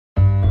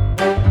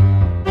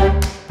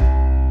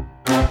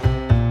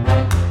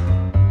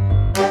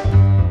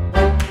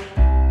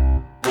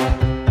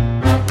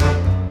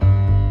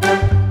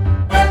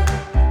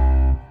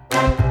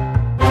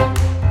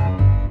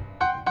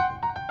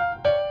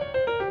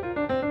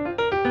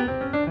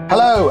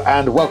Hello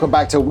and welcome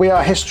back to We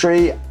Are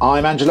History.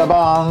 I'm Angela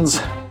Barnes.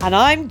 And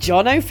I'm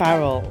John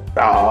O'Farrell.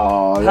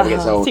 Oh, never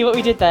gets old. See what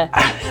we did there?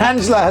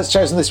 Angela has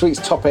chosen this week's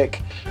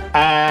topic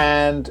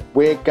and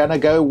we're going to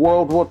go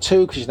World War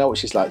II because you know what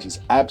she's like. She's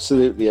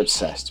absolutely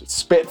obsessed with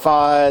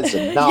Spitfires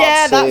and Nazis.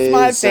 Yeah, that's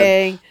my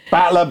thing.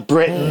 Battle of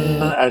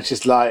Britain. And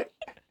she's like,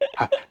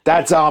 massive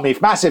Dad's Army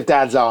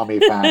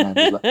fan.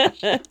 Angela.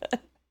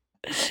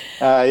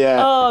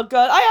 Yeah. Oh,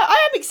 God.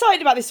 I am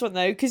excited about this one,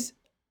 though, because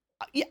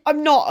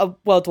I'm not a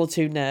World War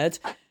II nerd.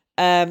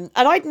 And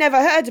I'd never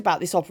heard about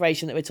this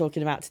operation that we're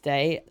talking about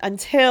today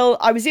until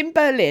I was in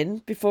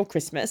Berlin before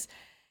Christmas.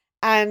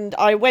 And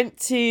I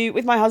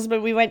with my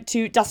husband, we went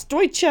to Das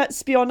Deutsche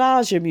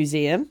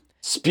Spionagemuseum.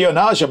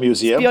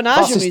 Spionagemuseum?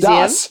 Was ist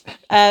das?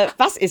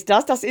 Was ist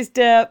das? Das ist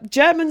the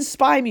German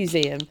Spy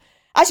Museum.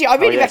 Actually, I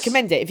really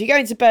recommend it. If you're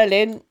going to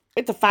Berlin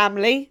with the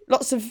family,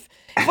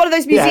 it's one of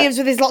those museums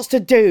where there's lots to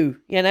do,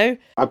 you know?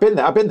 I've been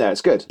there.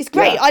 It's good. It's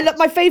great. Yeah.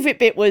 My favourite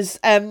bit was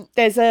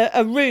there's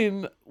a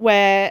room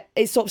where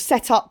it's sort of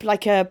set up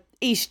like a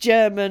East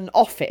German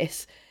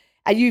office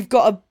and you've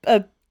got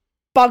a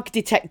bug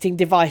detecting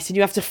device and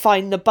you have to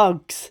find the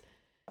bugs.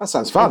 That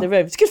sounds fun. In the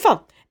room. It's good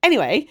fun.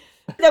 Anyway,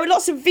 there were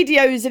lots of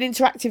videos and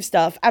interactive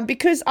stuff. And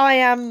because I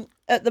am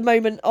at the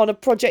moment on a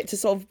project to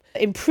sort of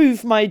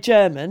improve my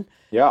German,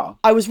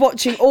 I was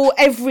watching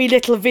every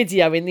little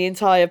video in the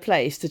entire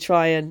place to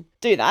try and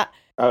do that.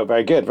 Oh,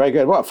 very good, very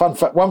good. What fun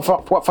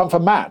for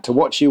Matt to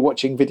watch you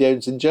watching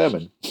videos in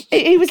German.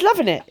 He was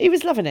loving it.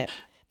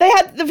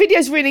 The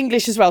videos were in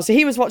English as well, so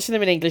he was watching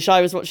them in English,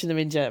 I was watching them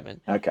in German.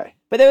 Okay.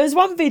 But there was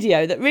one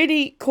video that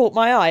really caught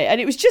my eye,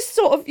 and it was just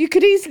sort of, you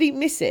could easily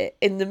miss it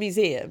in the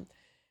museum.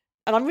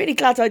 And I'm really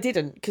glad I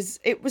didn't, because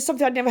it was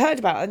something I'd never heard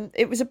about, and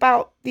it was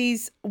about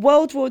these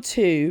World War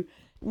II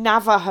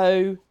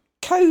Navajo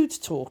Code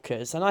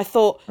Talkers. And I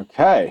thought,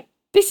 okay,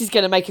 this is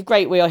going to make a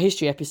great We Are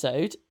History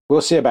episode.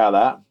 We'll see about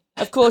that.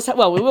 Of course,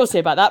 well, we will see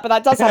about that, but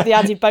that does have the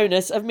added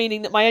bonus of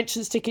meaning that my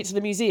entrance ticket to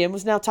the museum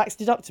was now tax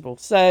deductible.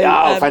 So,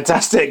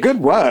 fantastic! Good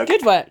work.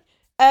 Good work.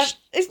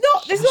 There's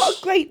not a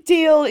great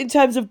deal in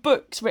terms of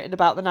books written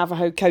about the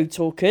Navajo Code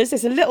Talkers.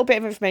 There's a little bit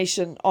of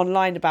information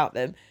online about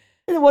them.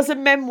 There was a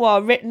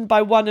memoir written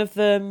by one of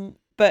them,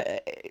 but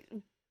it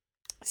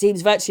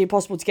seems virtually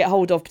impossible to get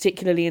hold of,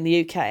 particularly in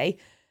the UK.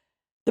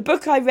 The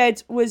book I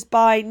read was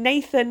by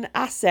Nathan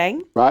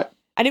Asseng. Right.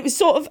 And it was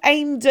sort of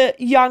aimed at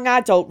young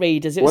adult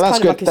readers. It was kind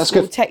of like a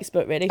school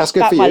textbook, really. That's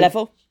good about for my you.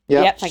 Level.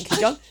 Yeah, thank you,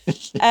 John.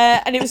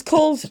 And it was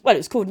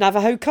called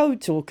Navajo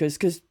Code Talkers,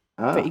 because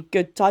pretty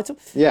good title.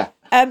 Yeah.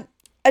 A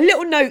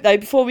little note, though,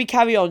 before we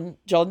carry on,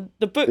 John.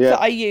 The book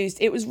that I used,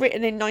 it was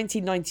written in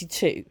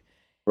 1992.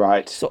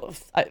 Right. Sort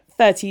of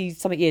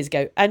 30-something years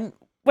ago. And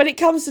when it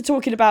comes to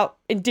talking about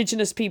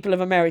Indigenous people of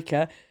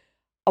America,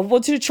 I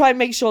wanted to try and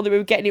make sure that we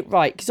were getting it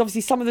right, because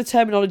obviously some of the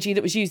terminology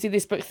that was used in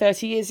this book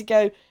 30 years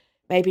ago,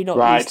 maybe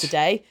not used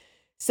today.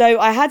 So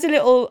I had a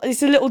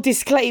little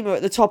disclaimer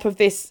at the top of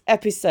this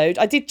episode.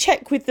 I did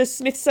check with the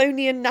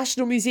Smithsonian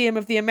National Museum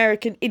of the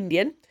American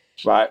Indian,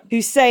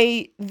 who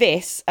say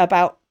this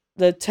about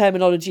the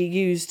terminology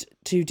used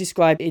to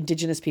describe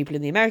Indigenous people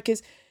in the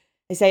Americas.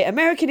 They say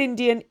American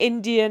Indian,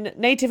 Indian,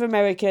 Native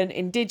American,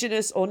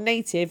 Indigenous or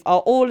Native are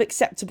all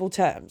acceptable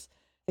terms.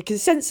 The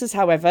consensus,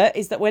 however,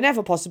 is that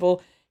whenever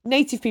possible,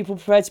 Native people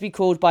prefer to be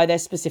called by their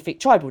specific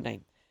tribal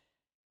name.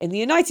 In the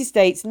United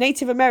States,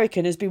 Native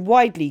American has been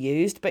widely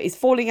used, but is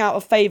falling out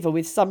of favour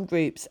with some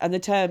groups, and the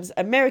terms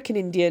American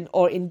Indian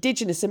or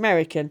Indigenous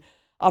American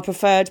are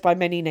preferred by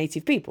many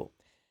Native people.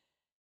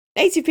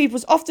 Native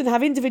peoples often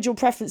have individual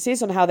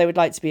preferences on how they would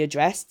like to be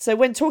addressed, so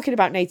when talking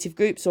about Native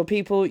groups or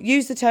people,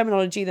 use the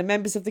terminology the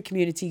members of the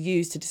community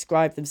use to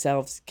describe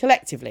themselves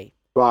collectively.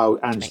 Wow,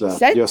 Angela,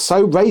 you're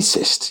so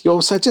racist.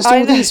 You're so just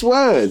all these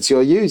words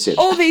you're using.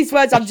 All these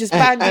words I'm just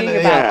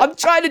bandying about. I'm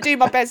trying to do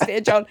my best here,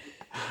 John.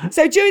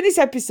 So during this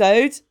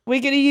episode,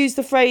 we're going to use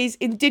the phrase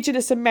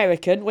Indigenous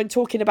American when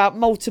talking about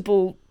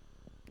multiple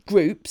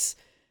groups.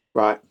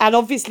 Right. And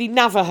obviously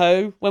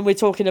Navajo when we're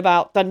talking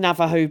about the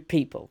Navajo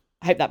people.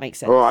 I hope that makes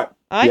sense. All right.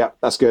 Yeah,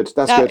 that's good.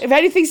 That's good. If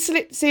anything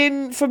slips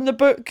in from the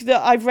book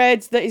that I've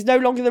read that is no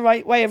longer the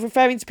right way of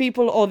referring to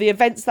people or the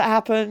events that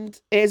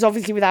happened, it is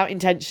obviously without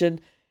intention.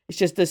 It's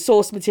just the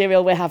source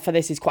material we have for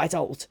this is quite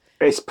old.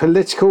 It's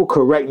political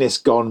correctness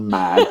gone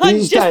mad.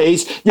 These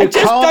days, you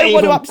don't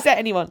want to upset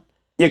anyone.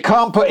 You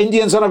can't put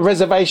Indians on a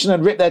reservation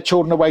and rip their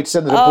children away to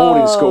send them to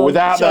boarding school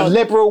without the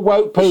liberal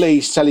woke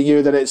police telling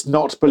you that it's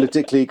not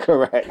politically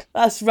correct.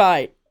 That's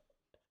right.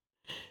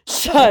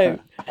 So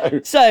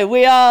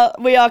we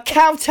are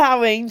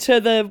kowtowing to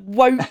the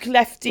woke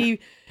lefty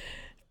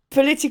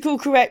political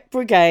correct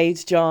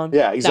brigade, John.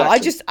 Yeah, exactly.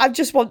 No, I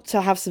just want to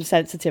have some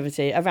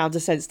sensitivity around a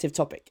sensitive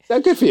topic. No,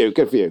 good for you.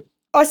 Good for you.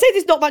 I say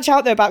there's not much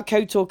out there about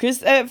Code Talkers.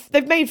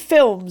 They've made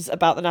films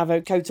about the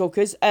Navajo Code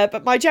Talkers,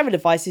 but my general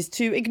advice is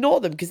to ignore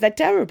them because they're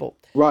terrible.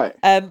 Right.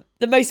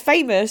 The most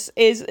famous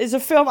is a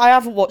film, I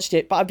haven't watched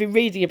it, but I've been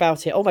reading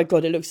about it. Oh my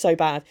God, it looks so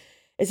bad.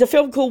 It's a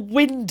film called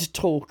Wind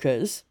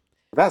Talkers.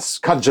 That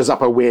conjures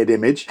up a weird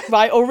image.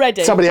 Right,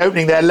 already. Somebody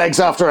opening their legs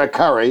after a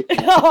curry.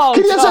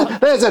 Oh,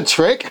 there's a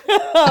trick.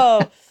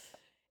 Oh.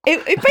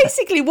 It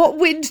basically, what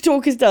Wind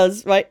Talkers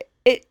does, right,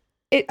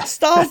 it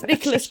stars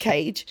Nicolas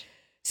Cage.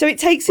 So it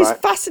takes this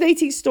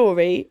fascinating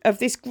story of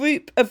this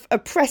group of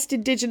oppressed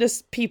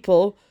Indigenous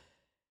people.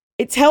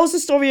 It tells the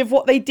story of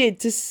what they did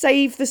to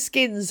save the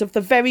skins of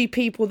the very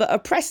people that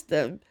oppressed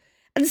them,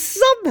 and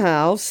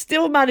somehow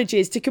still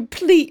manages to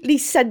completely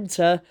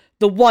centre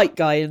the white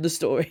guy in the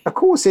story. Of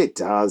course it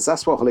does.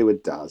 That's what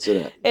Hollywood does,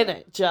 isn't it? Isn't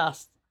it?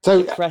 Just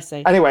so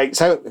depressing. Anyway,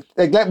 so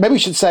maybe we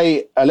should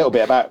say a little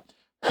bit about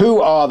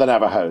who are the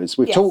Navajos.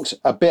 We've talked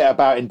a bit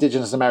about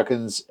Indigenous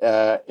Americans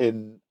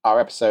in our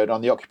episode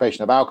on the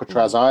occupation of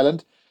Alcatraz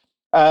Island.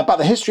 But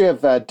the history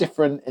of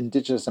different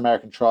Indigenous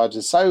American tribes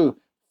is so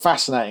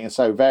fascinating and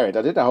so varied.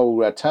 I did a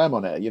whole term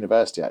on it at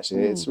university,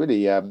 actually. It's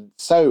really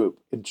so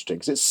interesting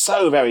because it's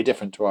so very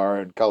different to our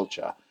own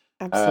culture.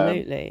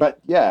 Absolutely.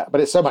 But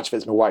it's so much of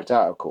it's been wiped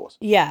out, of course.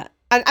 Yeah.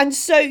 And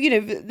so, you know,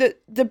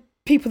 the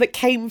people that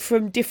came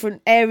from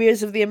different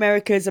areas of the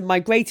Americas and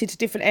migrated to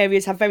different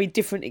areas have very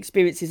different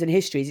experiences and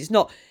histories.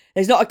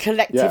 There's not a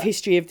collective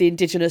history of the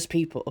Indigenous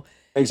people.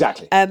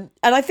 Exactly. And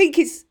I think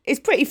it's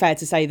pretty fair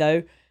to say,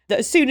 though, that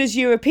as soon as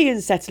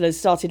European settlers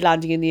started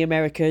landing in the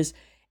Americas,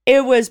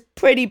 it was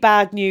pretty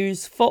bad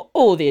news for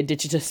all the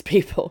Indigenous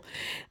people.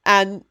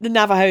 And the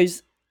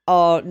Navajos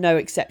are no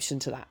exception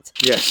to that.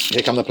 Yes,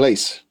 here come the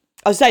police.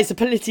 I was saying it's the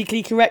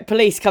politically correct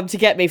police come to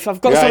get me if I've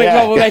got something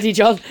wrong already,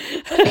 John.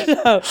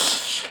 No.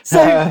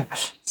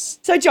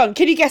 So, John,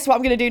 can you guess what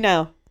I'm going to do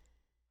now?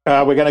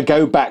 We're going to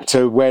go back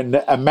to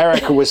when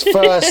America was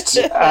first,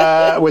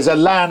 was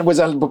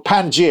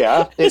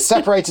Pangaea. It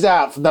separated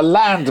out from the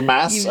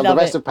landmass of the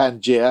rest of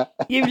Pangaea.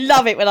 You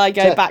love it when I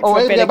go back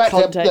for a bit of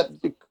context.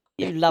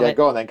 You love it.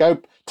 Go on then.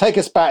 Go take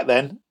us back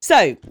then.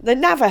 So, the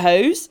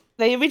Navajos,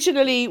 they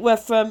originally were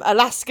from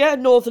Alaska,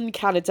 northern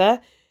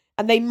Canada,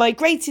 and they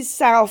migrated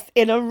south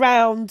in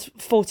around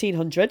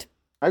 1400.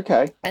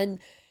 Okay. And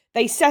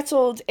they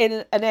settled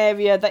in an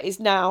area that is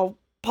now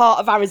part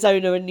of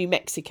Arizona and New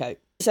Mexico.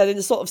 So in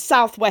the sort of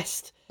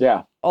southwest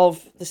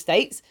of the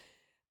states.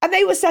 And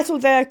they were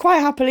settled there quite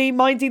happily,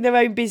 minding their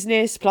own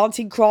business,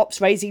 planting crops,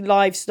 raising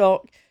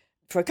livestock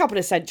for a couple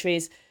of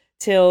centuries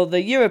till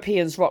the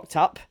Europeans rocked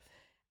up.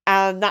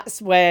 And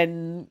that's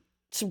when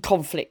some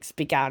conflicts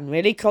began,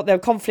 really. There were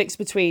conflicts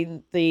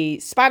between the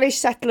Spanish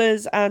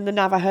settlers and the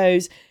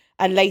Navajos,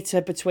 and later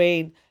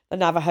between the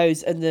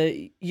Navajos and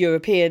the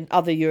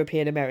other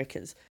European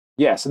Americans.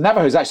 Yes, and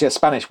Navajo is actually a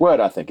Spanish word,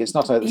 I think. It's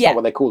not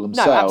what they call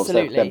themselves. No,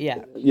 absolutely,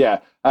 Yeah.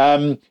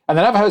 And the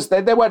Navajos,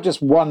 they weren't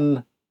just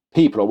one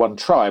people or one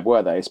tribe,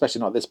 were they? Especially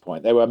not at this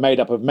point. They were made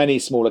up of many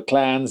smaller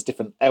clans,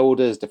 different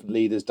elders, different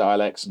leaders,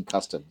 dialects, and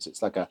customs.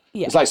 It's like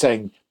it's like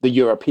saying the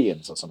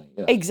Europeans or something.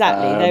 You know?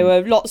 Exactly. There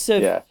were lots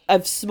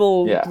of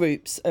small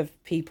groups of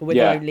people with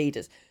their own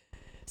leaders.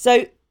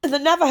 So the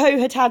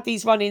Navajo had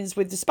these run-ins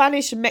with the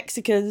Spanish and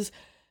Mexicans,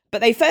 but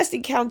they first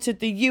encountered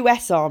the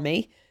US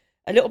Army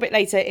a little bit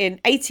later in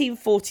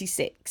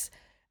 1846.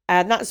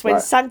 And that's when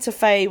Santa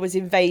Fe was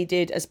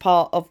invaded as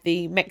part of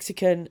the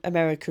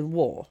Mexican-American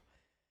War.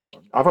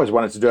 I've always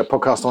wanted to do a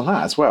podcast on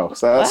that as well.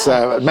 So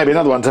that's maybe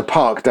another one to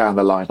park down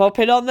the line. Pop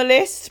it on the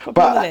list. Put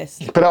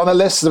it on the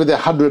list with the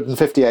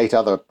 158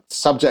 other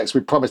subjects we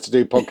promised to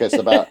do podcasts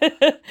about.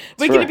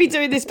 We're going to be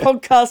doing this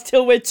podcast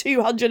till we're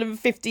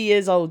 250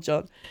 years old,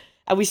 John.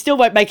 And we still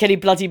won't make any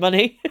bloody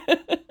money.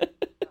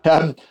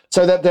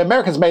 So the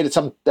Americans made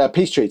some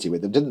peace treaty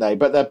with them, didn't they?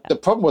 But the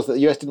problem was that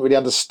the US didn't really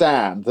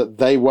understand that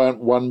they weren't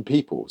one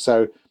people.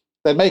 So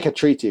they'd make a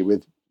treaty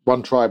with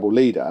one tribal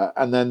leader,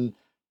 and then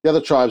the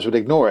other tribes would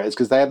ignore it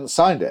because they hadn't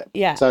signed it.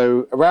 Yeah.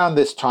 So around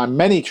this time,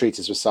 many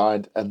treaties were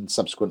signed and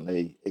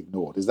subsequently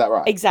ignored. Is that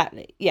right?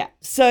 Exactly, yeah.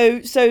 So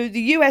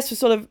the US was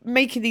sort of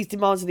making these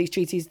demands of these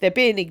treaties. They're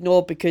being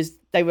ignored because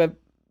they were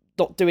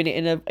not doing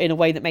it in a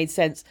way that made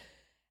sense.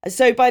 And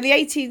so by the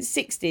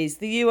 1860s,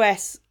 the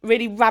US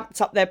really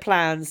ramped up their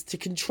plans to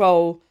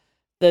control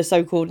the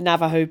so-called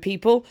Navajo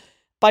people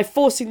by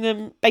forcing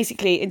them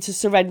basically into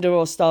surrender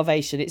or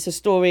starvation. It's a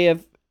story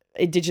of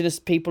Indigenous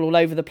people all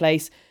over the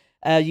place.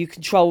 You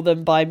control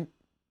them by,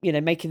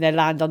 making their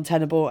land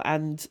untenable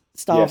and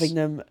starving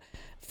them,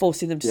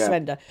 forcing them to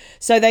surrender.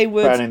 So they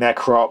would burning their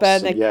crops,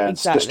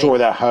 destroy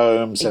their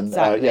homes, and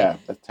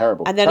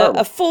terrible. And then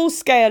a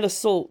full-scale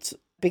assault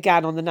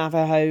began on the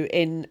Navajo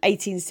in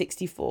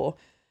 1864.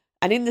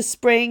 And in the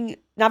spring,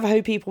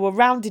 Navajo people were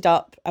rounded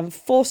up and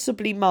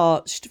forcibly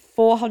marched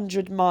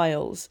 400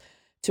 miles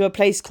to a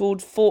place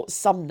called Fort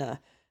Sumner,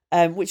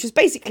 which was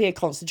basically a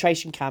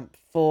concentration camp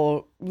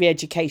for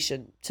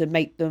re-education to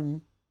make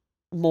them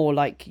more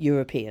like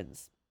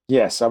Europeans.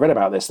 Yes, I read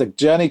about this. The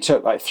journey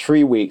took like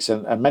 3 weeks,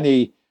 and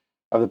many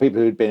of the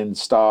people who'd been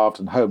starved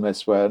and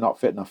homeless were not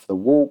fit enough for the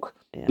walk.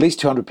 Yeah. At least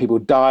 200 people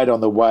died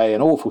on the way,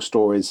 and awful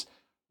stories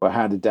were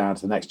handed down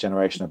to the next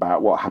generation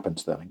about what happened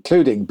to them,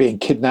 including being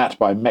kidnapped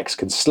by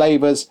Mexican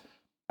slavers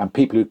and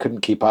people who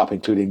couldn't keep up,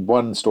 including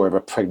one story of a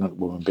pregnant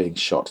woman being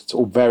shot. It's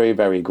all very,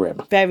 very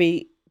grim.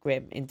 Very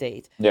grim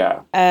indeed.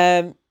 Yeah.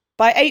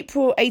 By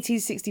April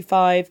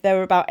 1865, there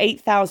were about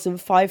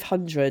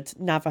 8,500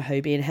 Navajo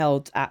being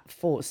held at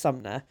Fort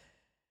Sumner.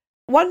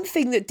 One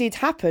thing that did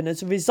happen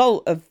as a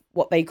result of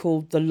what they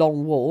called the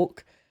Long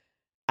Walk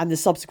and the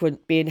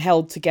subsequent being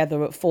held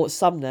together at Fort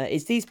Sumner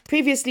is these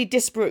previously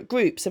disparate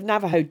groups of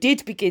Navajo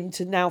did begin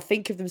to now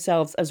think of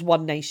themselves as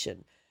one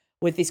nation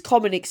with this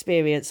common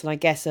experience and I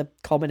guess a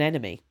common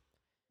enemy.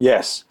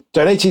 Yes.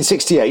 So in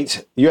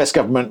 1868, the US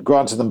government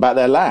granted them back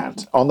their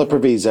land on the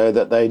proviso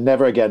that they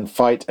never again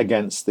fight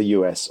against the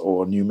US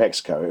or New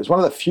Mexico. It was one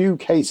of the few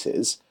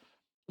cases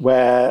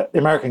where the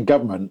American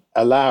government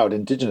allowed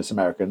indigenous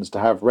Americans to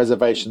have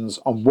reservations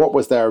on what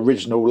was their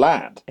original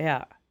land.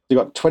 Yeah. You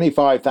got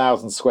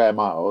 25,000 square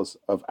miles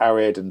of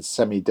arid and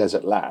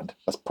semi-desert land.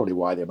 That's probably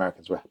why the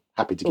Americans were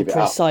happy to give it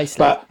up. Precisely.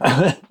 But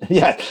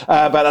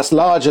but that's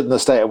larger than the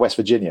state of West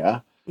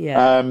Virginia.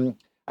 Yeah.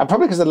 And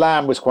probably because the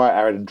land was quite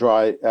arid and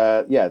dry.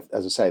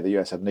 As I say, the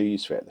US had no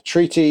use for it. The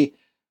treaty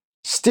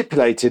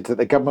stipulated that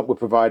the government would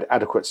provide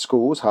adequate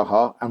schools,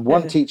 and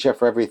one teacher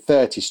for every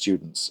 30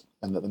 students,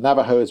 and that the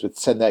Navajos would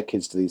send their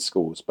kids to these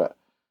schools. But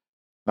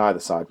neither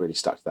side really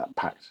stuck to that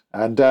pact.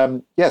 And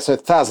so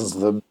thousands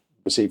of them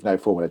received no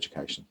formal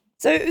education.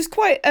 So it was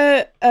quite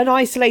an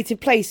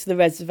isolated place, the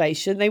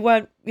reservation. They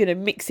weren't,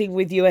 mixing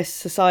with US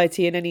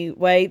society in any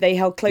way. They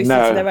held closely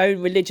to their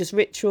own religious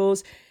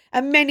rituals.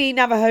 And many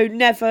Navajo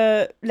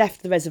never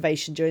left the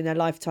reservation during their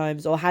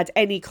lifetimes or had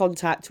any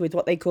contact with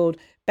what they called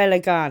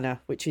Belagana,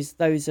 which is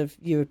those of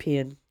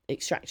European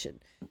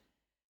extraction.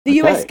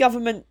 The US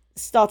government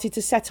started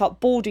to set up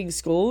boarding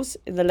schools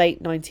in the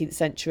late 19th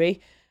century.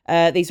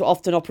 These were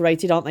often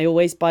operated, aren't they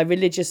always, by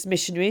religious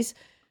missionaries.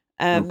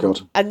 And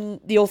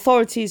the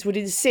authorities would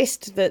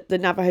insist that the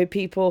Navajo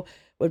people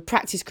would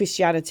practice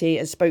Christianity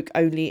and spoke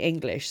only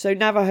English. So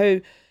Navajo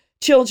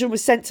children were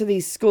sent to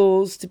these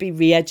schools to be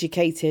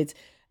re-educated.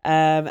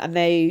 And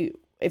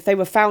if they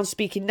were found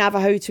speaking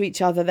Navajo to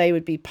each other, they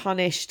would be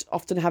punished,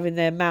 often having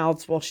their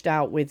mouths washed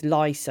out with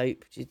lye soap,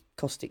 which is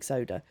caustic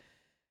soda.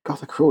 God,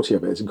 the cruelty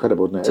of it is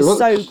incredible, isn't it? It's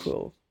so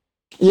cruel.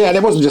 Yeah, and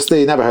it wasn't just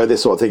the Navajo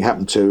this sort of thing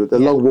happened to. The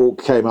Long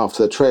Walk came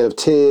after the Trail of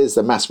Tears,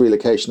 the mass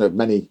relocation of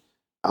many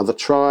other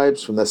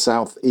tribes from the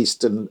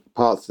southeastern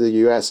parts of the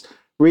US.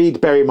 Read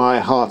Bury My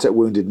Heart at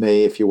Wounded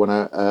Knee if you want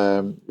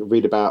to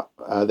read about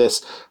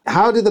this.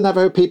 How did the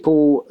Navajo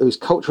people, whose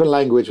culture and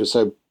language was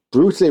so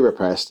brutally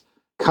repressed,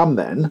 come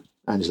then,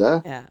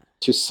 Angela,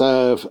 to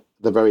serve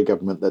the very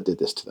government that did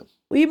this to them?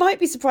 Well, you might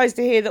be surprised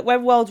to hear that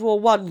when World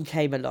War I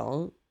came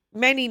along,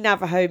 many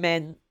Navajo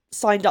men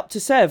signed up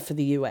to serve for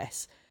the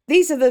US.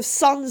 These are the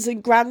sons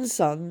and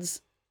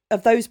grandsons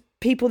of those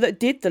people that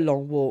did the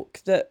Long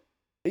Walk, that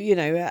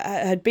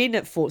had been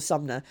at Fort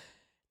Sumner.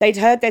 They'd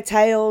heard their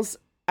tales,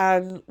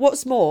 and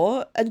what's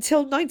more, until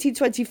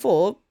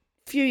 1924,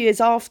 a few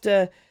years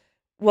after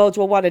World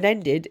War I had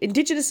ended,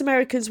 Indigenous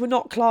Americans were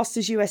not classed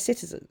as US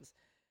citizens.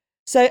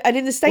 So, and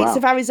in the states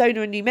of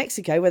Arizona and New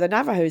Mexico, where the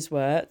Navajos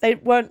were, they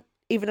weren't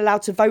even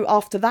allowed to vote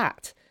after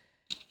that.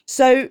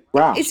 So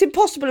it's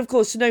impossible, of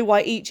course, to know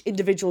why each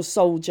individual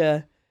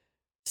soldier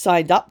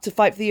signed up to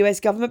fight for the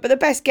US government, but the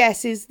best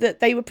guess is that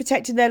they were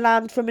protecting their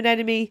land from an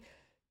enemy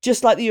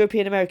just like the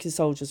European American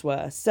soldiers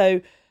were.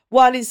 So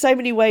while in so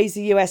many ways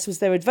the US was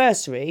their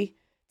adversary,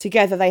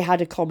 together they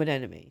had a common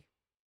enemy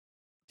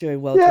during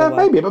World War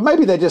I. Yeah, but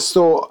maybe they just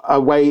saw a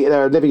way. They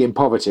were living in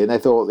poverty, and they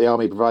thought the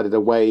army provided a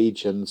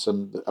wage and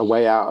a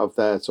way out of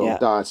their sort of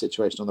dire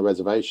situation on the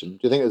reservation. Do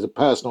you think there's a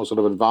personal sort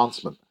of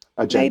advancement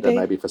agenda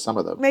maybe for some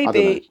of them?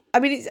 Maybe.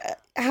 I mean, it's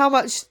how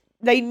much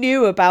they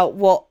knew about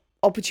what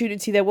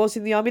opportunity there was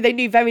in the army. They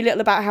knew very little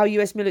about how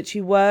US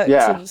military worked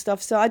and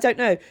stuff, so I don't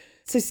know.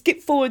 So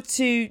skip forward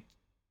to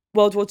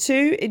World War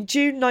II. In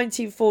June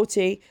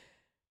 1940,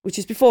 which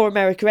is before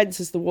America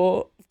enters the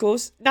war, of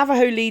course,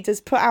 Navajo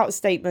leaders put out a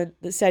statement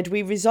that said,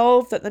 "We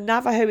resolve that the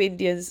Navajo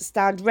Indians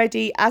stand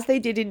ready, as they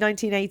did in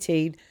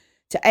 1918,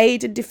 to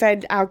aid and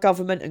defend our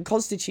government and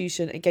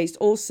constitution against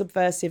all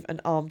subversive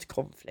and armed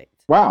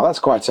conflict." Wow, that's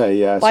quite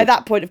a... By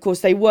that point, of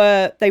course, they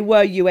were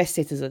US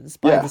citizens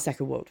by the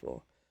Second World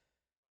War.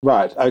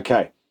 Right,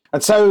 okay.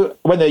 And so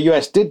when the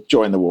US did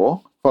join the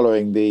war,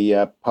 following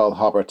the Pearl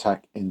Harbor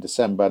attack in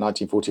December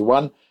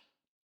 1941,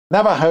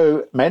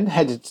 Navajo men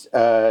headed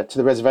to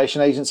the reservation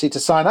agency to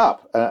sign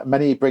up,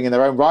 many bringing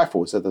their own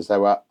rifles, as they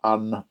were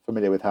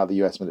unfamiliar with how the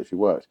US military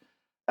worked.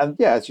 And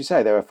as you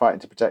say, they were fighting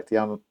to protect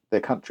their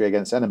country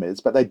against enemies,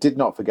 but they did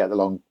not forget the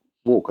Long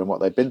Walk and what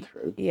they'd been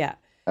through. Yeah.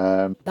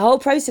 The whole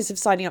process of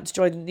signing up to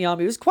join the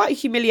army was quite a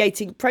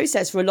humiliating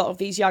process for a lot of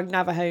these young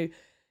Navajo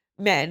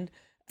men.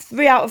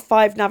 3 out of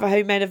 5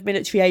 Navajo men of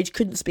military age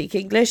couldn't speak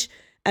English,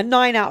 and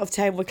 9 out of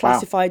 10 were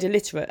classified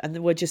illiterate and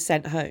were just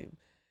sent home.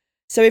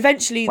 So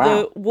eventually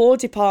the War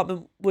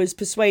Department was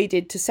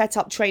persuaded to set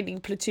up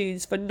training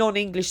platoons for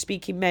non-English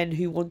speaking men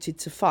who wanted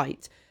to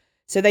fight.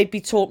 So they'd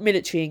be taught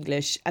military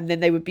English, and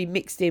then they would be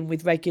mixed in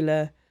with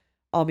regular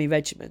army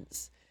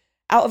regiments.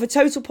 Out of a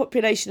total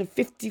population of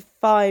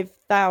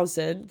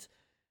 55,000,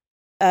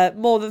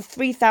 more than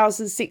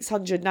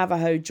 3,600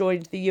 Navajo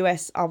joined the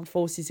US Armed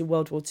Forces in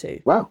World War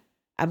II. Wow.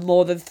 and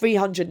more than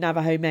 300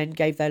 Navajo men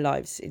gave their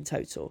lives in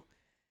total.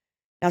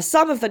 Now,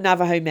 some of the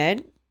Navajo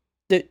men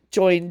that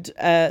joined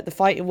the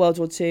fight in World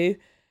War II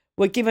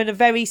were given a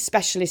very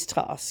specialist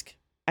task,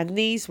 and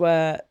these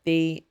were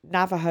the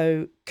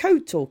Navajo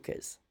Code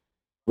Talkers.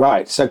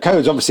 Right. So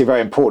code's obviously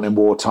very important in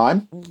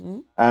wartime,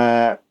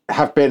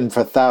 have been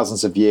for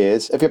thousands of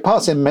years. If you're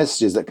passing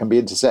messages that can be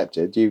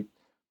intercepted, you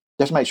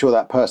have to make sure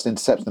that person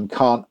intercepting them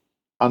can't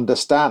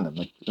understand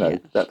them,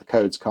 that the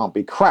codes can't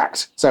be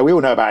cracked. So we all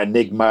know about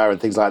Enigma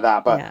and things like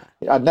that, but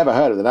I'd never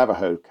heard of the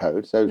Navajo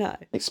code. So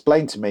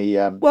explain to me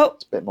a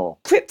bit more.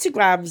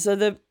 Cryptograms are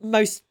the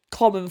most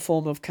common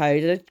form of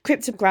code. A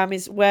cryptogram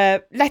is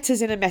where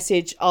letters in a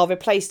message are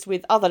replaced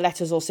with other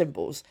letters or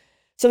symbols.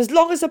 So as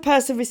long as the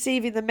person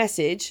receiving the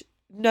message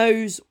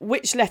knows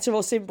which letter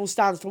or symbol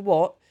stands for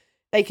what,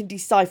 they can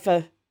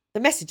decipher the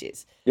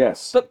messages.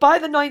 Yes. But by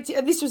the 90s,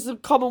 and this was the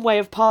common way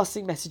of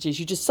passing messages,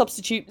 you just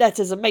substitute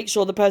letters and make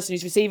sure the person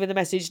who's receiving the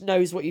message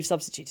knows what you've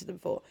substituted them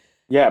for.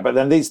 Yeah, but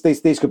then these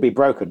could be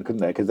broken,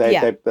 couldn't they? Because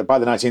they by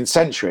the 19th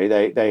century,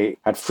 they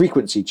had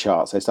frequency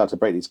charts. They started to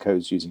break these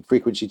codes using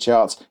frequency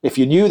charts. If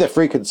you knew the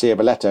frequency of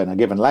a letter in a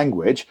given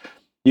language,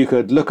 you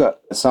could look at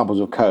samples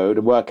of code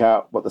and work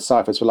out what the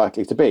ciphers were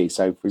likely to be.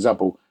 So, for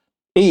example,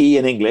 E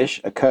in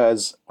English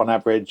occurs on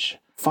average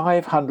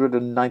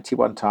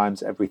 591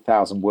 times every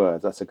 1,000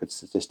 words. That's a good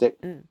statistic.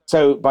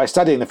 So by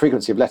studying the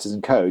frequency of letters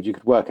in code, you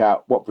could work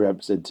out what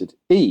represented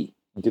E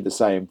and did the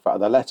same for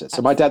other letters.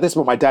 So this is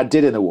what my dad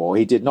did in the war.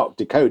 He did not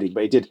decoding,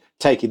 but he did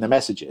taking the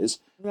messages.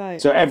 Right.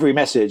 So every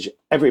message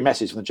from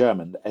the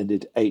German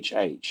ended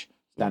HH,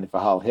 standing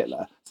for Heil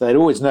Hitler. So they'd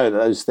always know that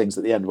those things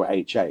at the end were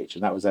HH,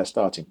 and that was their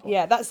starting point.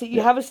 Yeah, that's it.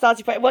 You have a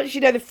starting point. Once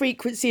you know the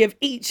frequency of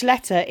each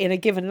letter in a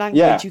given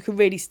language, you can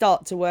really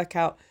start to work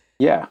out.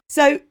 Yeah.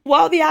 So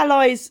while the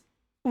Allies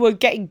were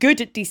getting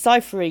good at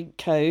deciphering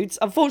codes,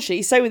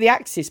 unfortunately, so were the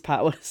Axis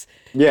powers.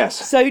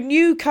 Yes. So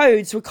new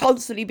codes were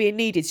constantly being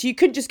needed. So you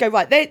couldn't just go,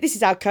 right, this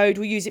is our code,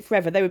 we'll use it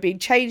forever. They were being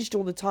changed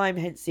all the time,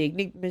 hence the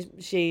Enigma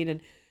machine and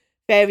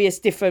various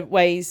different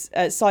ways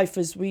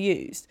ciphers were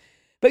used.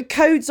 But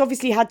codes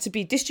obviously had to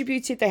be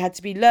distributed, they had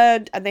to be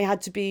learned, and they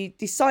had to be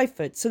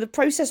deciphered. So the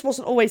process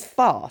wasn't always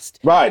fast.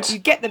 Right. You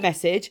get the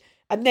message,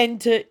 and then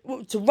to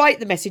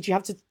write the message, you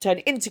have to turn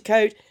it into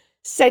code,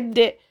 send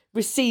it,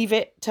 receive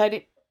it, turn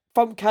it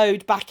from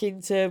code back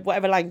into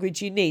whatever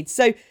language you need.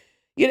 So,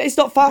 it's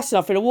not fast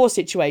enough in a war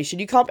situation.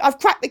 You can't, I've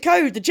cracked the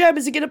code. The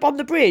Germans are going to bomb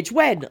the bridge.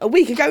 When? A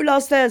week ago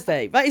last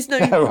Thursday. That is no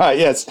right,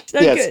 yes. It's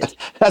no good.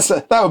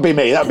 That would be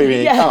me. That would be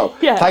me.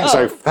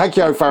 Thank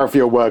you, Farah, for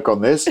your work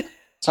on this.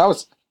 So I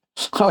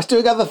was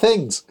doing other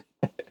things.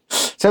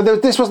 So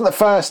this wasn't the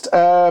first...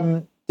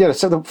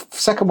 so the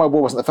Second World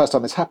War wasn't the first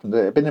time this happened.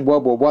 It had been in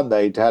World War I,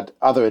 they'd had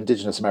other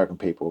indigenous American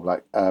people,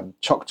 like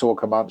Choctaw,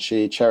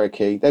 Comanche,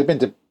 Cherokee. They'd been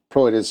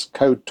deployed as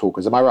code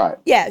talkers, am I right?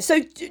 Yeah,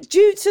 so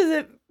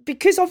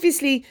because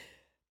obviously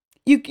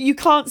you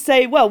can't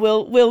say, well,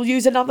 we'll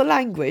use another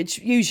language,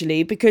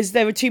 usually, because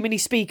there are too many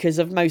speakers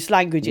of most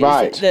languages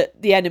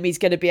that the enemy's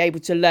going to be able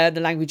to learn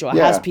the language or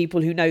has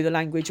people who know the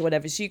language or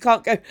whatever. So you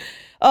can't go,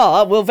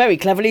 we'll very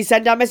cleverly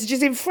send our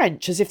messages in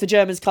French, as if the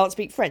Germans can't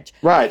speak French.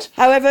 Right.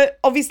 However,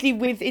 obviously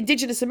with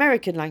indigenous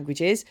American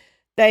languages,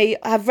 they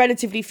have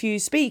relatively few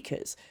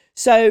speakers.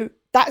 So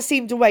that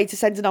seemed a way to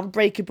send an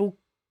unbreakable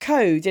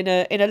code in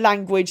a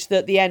language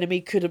that the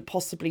enemy couldn't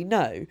possibly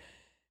know.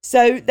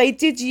 So they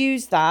did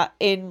use that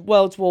in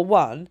World War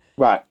I.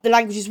 Right. The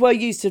languages were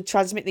used to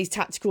transmit these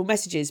tactical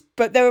messages,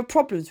 but there were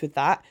problems with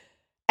that.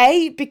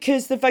 A,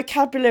 because the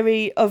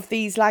vocabulary of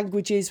these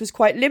languages was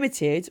quite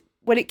limited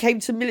when it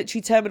came to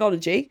military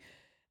terminology.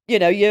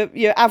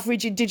 Your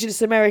average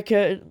indigenous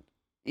American,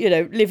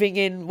 living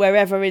in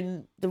wherever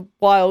in the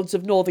wilds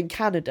of northern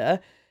Canada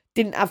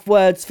didn't have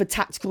words for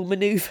tactical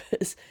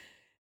manoeuvres.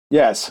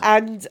 Yes.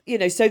 And,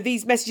 so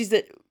these messages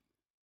that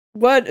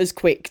weren't as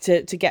quick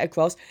to get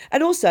across.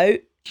 And also,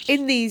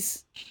 in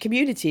these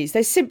communities,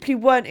 there simply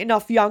weren't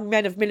enough young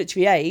men of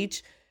military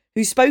age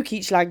who spoke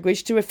each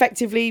language to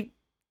effectively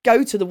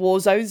go to the war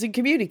zones and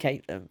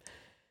communicate them.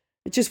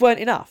 It just weren't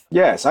enough.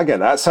 Yes, I get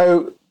that.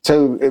 So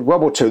in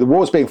World War II, the war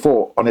was being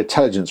fought on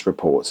intelligence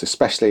reports,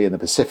 especially in the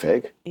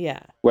Pacific,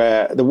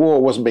 where the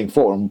war wasn't being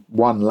fought on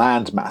one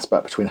landmass,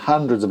 but between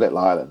hundreds of little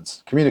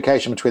islands.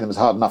 Communication between them was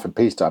hard enough in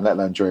peacetime, let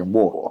alone during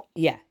war.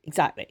 Yeah,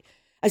 exactly.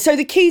 And so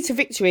the key to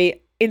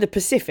victory in the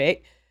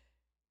Pacific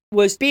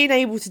was being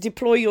able to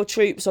deploy your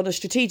troops on a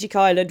strategic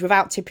island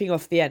without tipping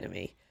off the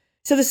enemy.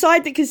 So the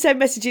side that can send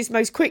messages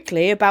most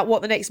quickly about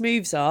what the next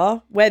moves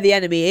are, where the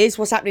enemy is,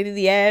 what's happening in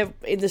the air,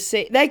 in the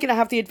sea, they're going to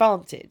have the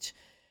advantage.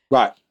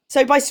 Right.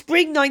 So by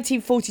spring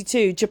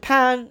 1942,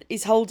 Japan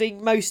is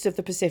holding most of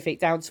the Pacific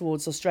down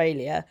towards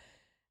Australia,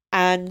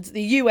 and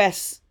the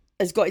US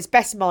has got its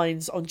best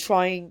minds on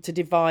trying to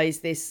devise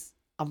this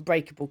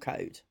unbreakable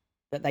code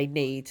that they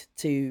need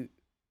to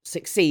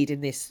succeed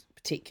in this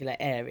particular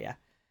area.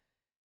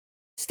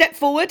 Step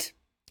forward,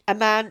 a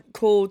man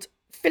called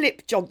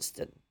Philip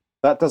Johnston.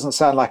 That doesn't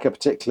sound like a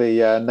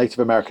particularly Native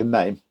American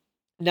name.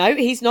 No,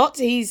 he's not.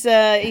 He's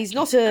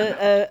not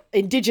a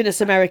indigenous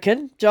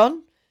American,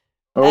 John.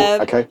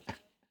 Oh, okay.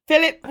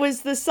 Philip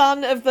was the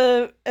son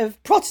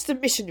of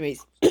Protestant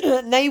missionaries,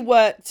 and they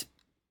worked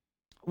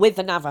with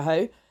the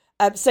Navajo.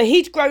 So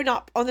he'd grown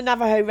up on the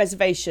Navajo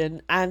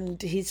reservation,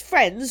 and his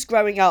friends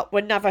growing up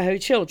were Navajo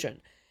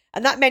children.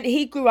 And that meant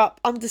he grew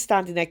up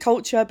understanding their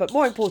culture, but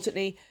more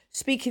importantly,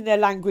 speaking their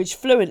language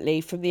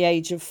fluently from the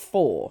age of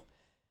 4.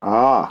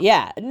 Ah.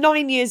 Yeah,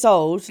 9 years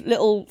old,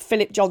 little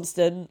Philip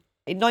Johnston,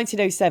 in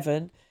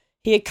 1907,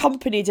 he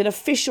accompanied an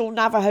official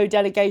Navajo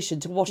delegation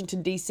to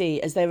Washington,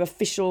 D.C. as their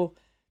official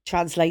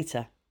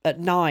translator at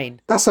 9.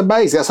 That's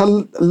amazing. That's a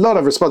lot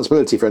of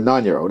responsibility for a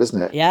 9-year-old,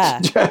 isn't it?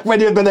 Yeah. when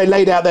they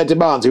laid out their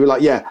demands, we were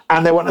like, yeah,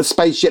 and they want a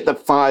spaceship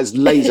that fires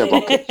laser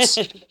rockets.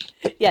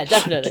 Yeah,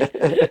 definitely.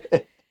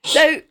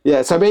 So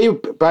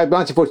by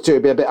 1942,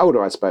 he'd be a bit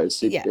older, I suppose.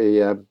 He'd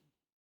Yeah.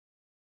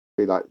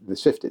 be like in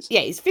his 50s.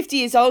 Yeah, he's 50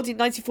 years old in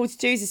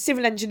 1942. He's a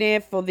civil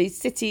engineer for the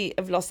city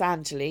of Los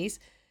Angeles.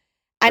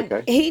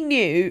 And he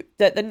knew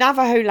that the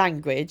Navajo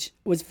language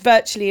was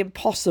virtually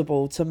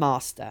impossible to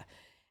master.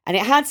 And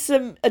it had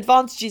some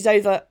advantages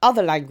over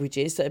other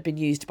languages that had been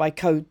used by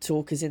code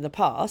talkers in the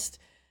past.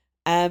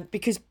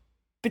 Because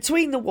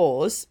between the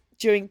wars,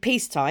 during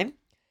peacetime,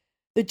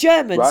 the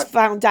Germans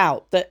found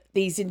out that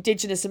these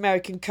indigenous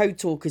American code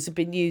talkers had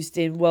been used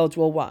in World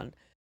War I.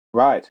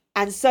 Right.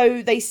 And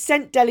so they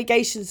sent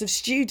delegations of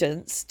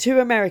students to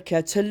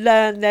America to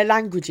learn their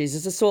languages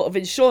as a sort of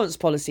insurance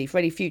policy for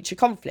any future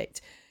conflict.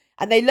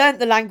 And they learnt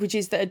the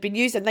languages that had been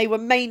used, and they were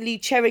mainly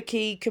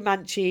Cherokee,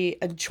 Comanche,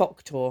 and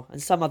Choctaw,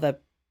 and some other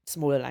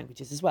smaller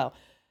languages as well.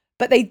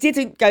 But they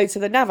didn't go to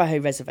the Navajo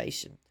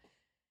reservation.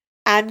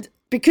 And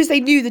because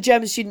they knew the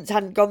German students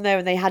hadn't gone there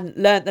and they hadn't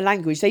learnt the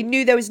language, they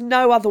knew there was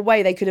no other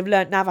way they could have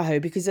learnt Navajo,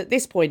 because at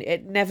this point it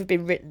had never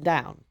been written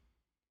down.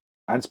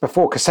 And it's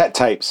before cassette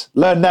tapes.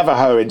 Learn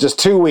Navajo in just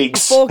 2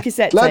 weeks. Before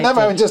cassette tapes. Learn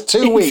Navajo in just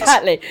 2 weeks.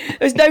 Exactly.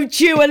 There's no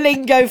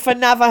Duolingo for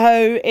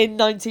Navajo in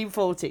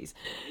 1940s.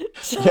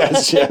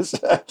 Yes.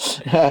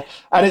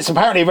 And it's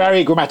apparently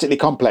very grammatically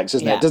complex,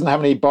 isn't it? It doesn't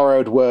have any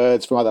borrowed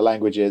words from other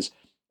languages.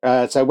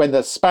 So when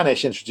the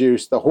Spanish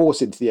introduced the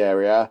horse into the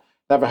area,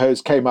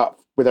 Navajos came up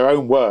with their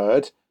own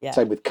word,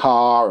 same with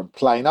car and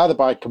plane, either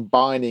by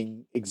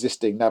combining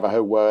existing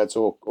Navajo words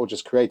or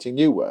just creating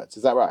new words.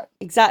 Is that right?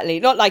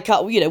 Exactly. Not like,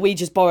 we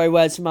just borrow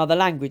words from other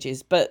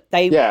languages, but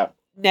they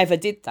never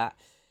did that.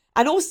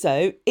 And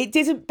also, it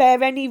didn't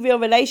bear any real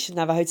relation,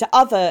 Navajo, to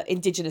other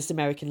indigenous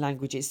American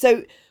languages.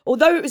 So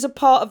although it was a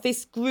part of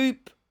this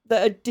group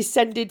that had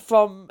descended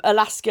from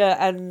Alaska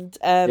and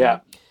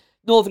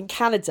northern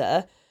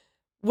Canada,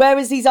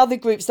 whereas these other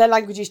groups, their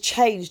languages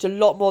changed a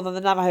lot more than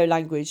the Navajo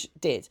language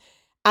did.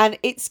 And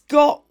it's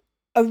got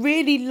a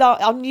really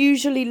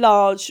unusually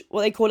large,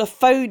 what they call a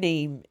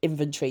phoneme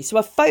inventory. So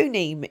a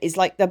phoneme is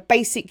like the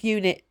basic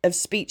unit of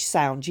speech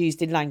sound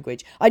used in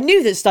language. I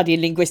knew that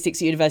studying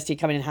linguistics at university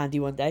would come in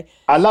handy one day.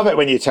 I love it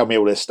when you tell me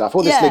all this stuff.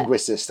 All this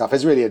linguistic stuff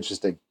is really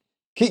interesting.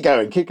 Keep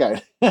going.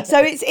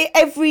 So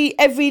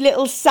every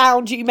little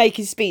sound you make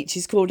in speech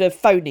is called a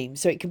phoneme.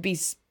 So it can be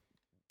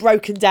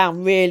broken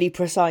down really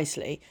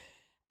precisely.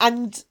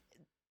 And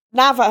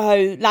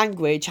Navajo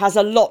language has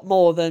a lot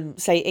more than,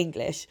 say,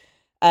 English.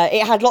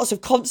 It had lots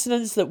of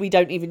consonants that we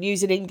don't even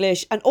use in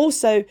English. And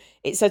also,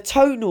 it's a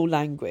tonal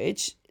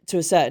language to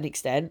a certain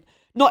extent.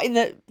 Not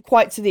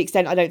quite to the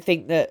extent I don't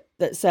think that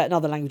certain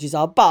other languages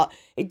are. But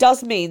it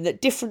does mean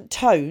that different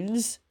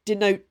tones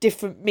denote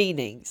different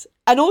meanings.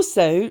 And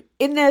also,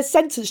 in their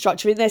sentence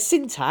structure, in their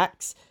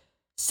syntax,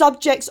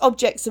 subjects,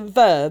 objects and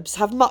verbs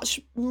have much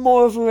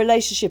more of a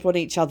relationship on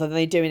each other than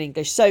they do in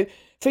English. So,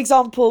 for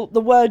example,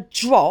 the word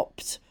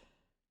dropped,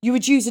 you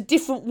would use a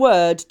different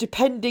word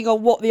depending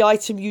on what the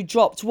item you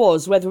dropped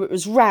was, whether it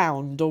was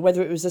round or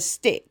whether it was a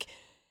stick.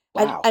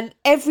 Wow. And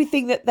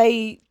everything that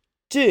they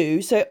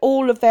do, so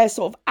all of their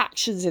sort of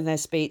actions in their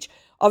speech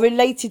are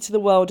related to the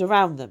world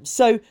around them.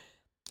 So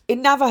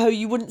in Navajo,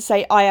 you wouldn't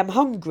say, I am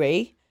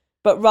hungry,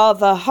 but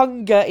rather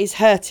hunger is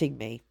hurting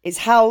me. It's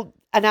how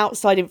an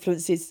outside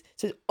influence is,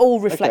 so it's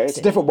all reflective. It's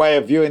a different way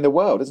of viewing the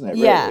world, isn't it?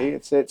 Really? Yeah.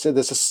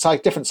 There's a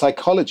different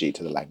psychology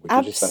to the language.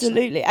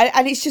 Absolutely.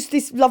 And it's just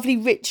this lovely,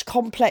 rich,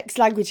 complex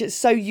language that's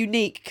so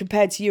unique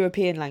compared to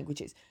European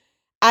languages.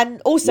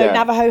 And also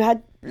Navajo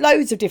had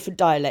loads of different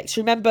dialects.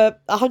 Remember,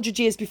 100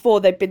 years before,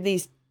 there'd been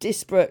these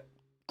disparate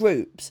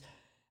groups.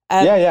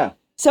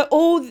 So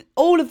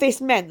all of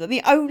this meant that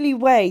the only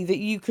way that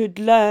you could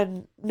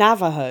learn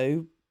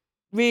Navajo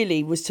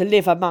really was to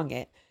live among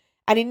it.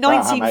 And in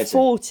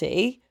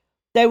 1940,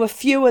 there were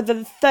fewer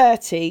than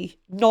 30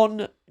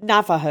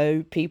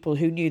 non-Navajo people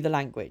who knew the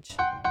language.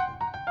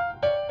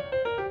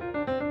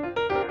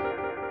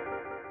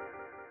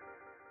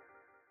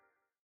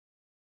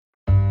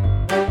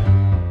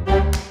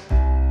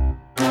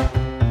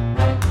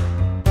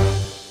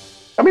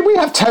 I mean,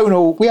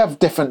 we have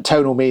different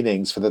tonal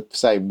meanings for the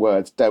same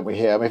words, don't we?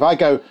 Here, I mean, if I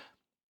go,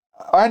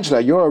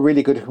 Angela, you're a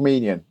really good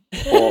comedian,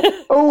 or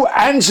oh,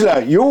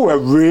 Angela, you're a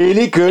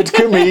really good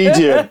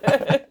comedian.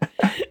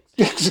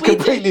 It's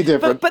completely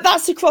different. But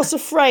that's across a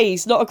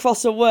phrase, not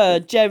across a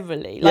word.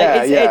 Generally,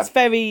 it's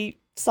very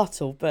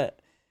subtle, but.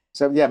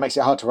 So yeah, it makes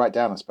it hard to write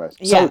down, I suppose.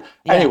 Yeah, So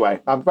anyway,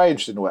 I'm very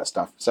interested in all that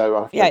stuff.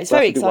 So it's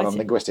very do one on exciting.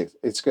 linguistics.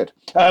 It's good.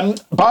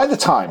 By the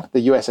time the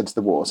US entered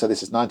the war, so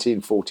this is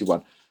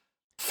 1941,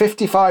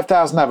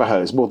 55,000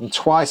 Navajos, more than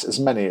twice as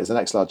many as the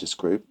next largest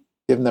group,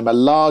 giving them a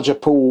larger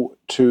pool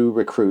to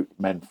recruit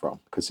men from,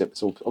 because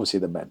it's obviously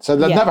the men. So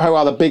the Navajo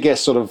are the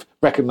biggest sort of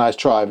recognized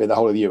tribe in the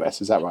whole of the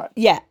US. Is that right?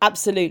 Yeah,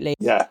 absolutely.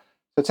 Yeah.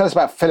 So tell us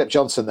about Philip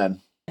Johnson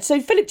then.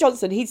 So Philip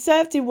Johnson, he'd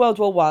served in World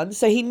War I,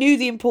 so he knew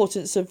the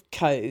importance of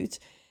code.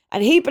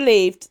 And he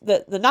believed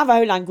that the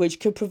Navajo language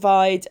could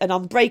provide an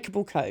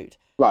unbreakable code.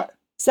 Right.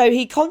 So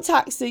he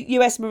contacts the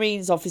US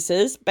Marines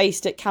officers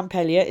based at Camp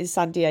Elliott in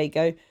San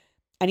Diego,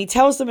 and he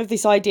tells them of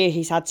this idea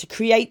he's had to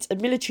create a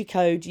military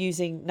code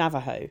using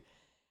Navajo.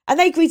 And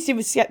they greeted him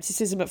with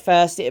skepticism at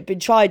first. It had been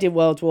tried in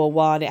World War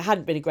I. It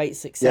hadn't been a great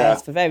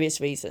success for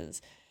various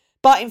reasons.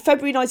 But in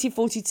February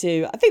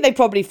 1942, I think they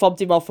probably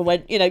fobbed him off and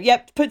went,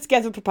 put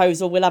together a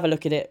proposal. We'll have a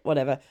look at it,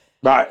 whatever.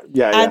 Right,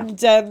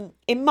 And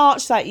in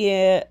March that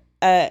year,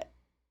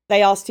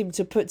 they asked him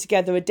to put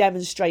together a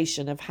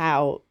demonstration of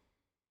how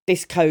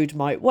this code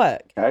might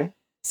work. Okay.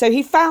 So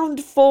he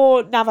found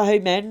 4 Navajo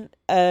men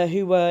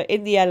who were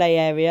in the LA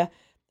area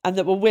and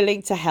that were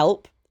willing to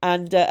help,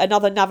 and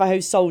another Navajo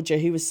soldier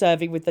who was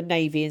serving with the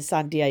Navy in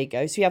San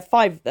Diego. So he had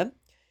 5 of them.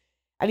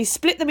 And he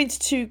split them into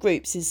 2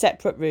 groups in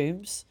separate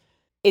rooms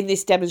in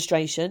this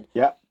demonstration.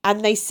 Yeah.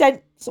 And they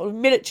sent sort of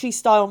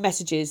military-style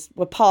messages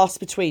were passed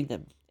between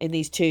them in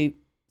these 2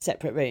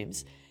 separate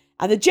rooms.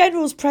 And the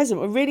generals present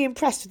were really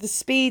impressed with the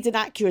speed and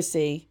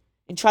accuracy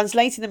in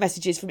translating the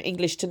messages from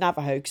English to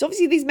Navajo, because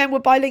obviously these men were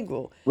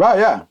bilingual. Right,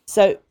 yeah.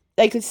 So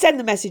they could send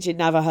the message in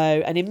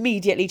Navajo and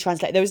immediately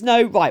translate. There was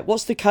no, right,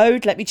 what's the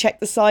code? Let me check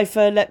the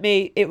cipher.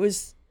 It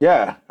was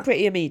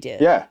pretty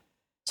immediate. Yeah.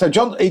 So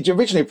he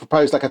originally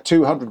proposed like a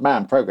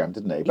 200-man program,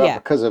 didn't he? But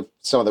because of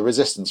some of the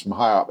resistance from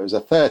higher up, it was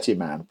a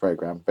 30-man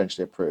program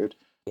eventually approved.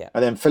 Yeah.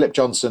 And then Philip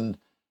Johnson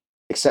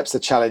accepts the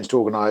challenge to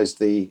organise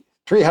the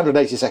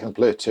 382nd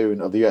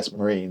Platoon of the US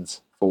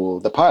Marines for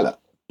the pilot.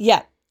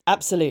 Yeah,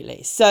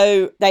 absolutely.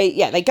 So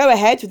they go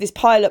ahead with this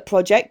pilot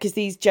project because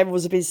these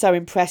generals have been so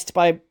impressed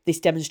by this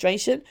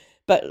demonstration.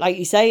 But like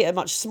you say, a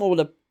much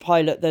smaller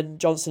pilot than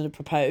Johnson had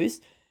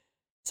proposed.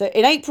 So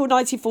in April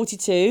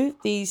 1942,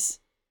 these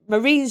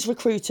Marines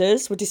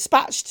recruiters were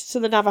dispatched to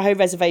the Navajo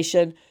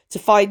reservation to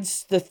find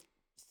the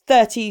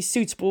 30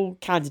 suitable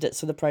candidates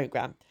for the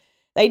program.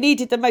 They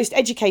needed the most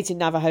educated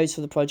Navajos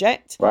for the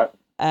project. Right.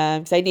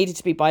 They needed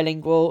to be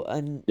bilingual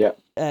and,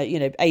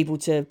 able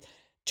to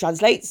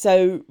translate.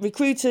 So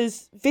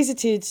recruiters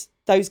visited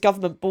those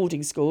government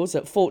boarding schools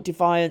at Fort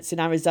Defiance in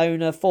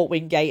Arizona, Fort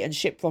Wingate and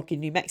Shiprock in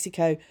New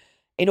Mexico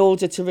in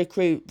order to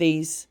recruit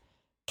these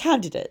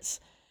candidates.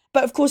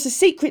 But of course, the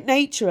secret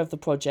nature of the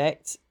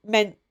project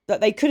meant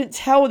that they couldn't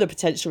tell the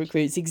potential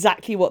recruits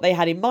exactly what they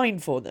had in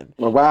mind for them.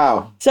 Oh,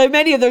 wow. So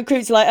many of the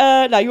recruits are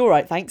like, no, you're all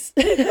right, thanks.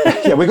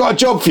 Yeah, we got a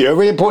job for you, a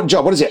really important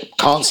job. What is it?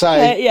 Can't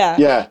say.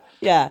 Yeah.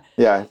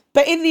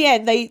 But in the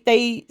end,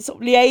 they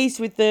sort of liaised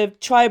with the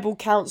tribal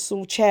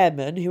council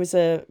chairman, who was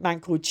a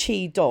man called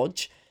Chi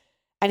Dodge,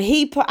 and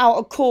he put out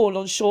a call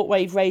on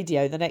shortwave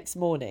radio the next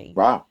morning.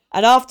 Wow.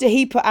 And after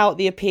he put out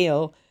the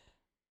appeal,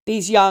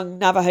 these young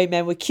Navajo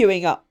men were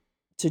queuing up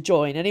to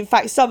join. And in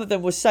fact, some of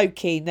them were so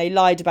keen, they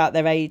lied about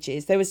their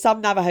ages. There were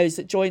some Navajos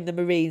that joined the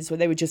Marines when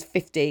they were just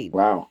 15.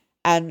 Wow.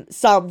 And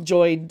some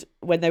joined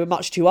when they were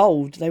much too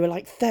old. They were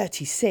like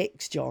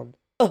 36, John.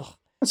 Ugh.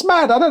 It's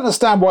mad. I don't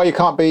understand why you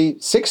can't be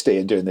 60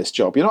 and doing this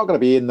job. You're not going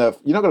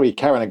to be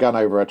carrying a gun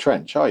over a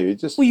trench, are you?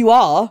 Well, you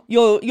are.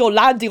 You're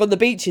landing on the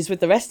beaches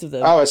with the rest of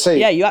them. Oh, I see.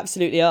 Yeah, you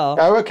absolutely are.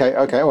 Oh, okay,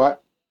 all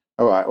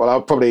right.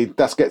 Well,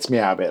 that gets me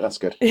out of it. That's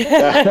good. Isn't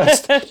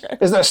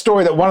that a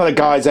story that one of the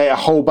guys ate a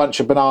whole bunch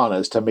of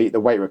bananas to meet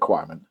the weight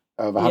requirement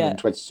of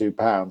 122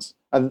 pounds,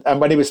 and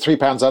when he was 3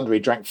 pounds under, he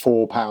drank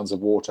 4 pounds of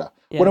water.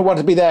 Yeah. Wouldn't want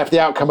to be there for the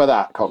outcome of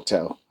that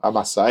cocktail, I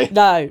must say.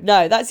 No,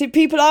 that's it.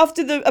 People,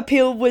 after the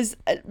appeal was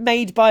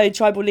made by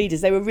tribal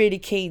leaders, they were really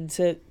keen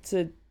to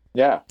sort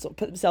of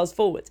put themselves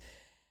forward.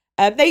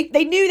 They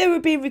knew they were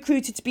being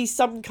recruited to be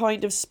some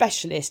kind of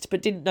specialist,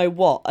 but didn't know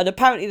what. And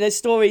apparently there's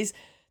stories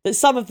that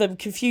some of them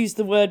confused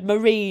the word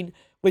marine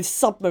with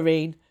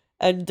submarine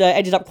and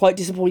ended up quite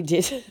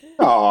disappointed.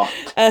 Oh,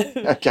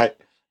 okay.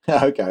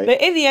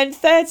 But in the end,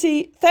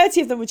 30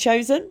 of them were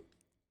chosen,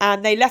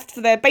 and they left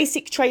for their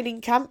basic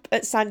training camp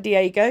at San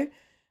Diego.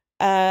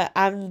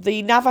 And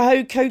the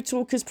Navajo Code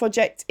Talkers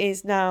project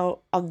is now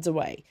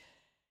underway.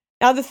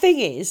 Now, the thing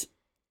is,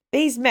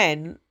 these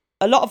men,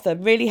 a lot of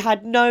them really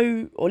had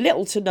no or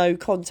little to no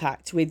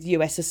contact with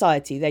US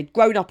society. They'd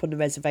grown up on the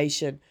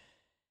reservation.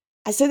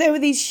 And so there were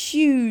these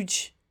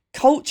huge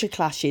culture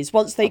clashes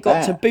once they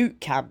got to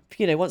boot camp,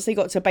 once they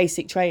got to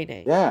basic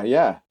training.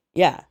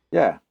 Yeah.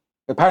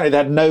 Apparently they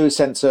had no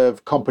sense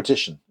of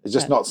competition. It's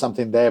just not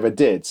something they ever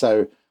did.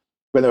 So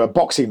when there were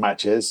boxing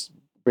matches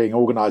being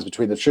organised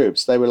between the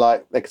troops, they were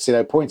like, they could see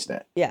no point in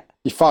it. Yeah.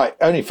 You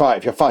only fight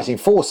if you're fighting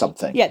for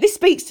something. Yeah, this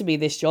speaks to me,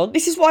 John.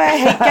 This is why I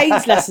hate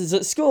games lessons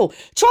at school.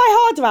 Try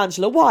harder,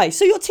 Angela. Why?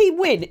 So your team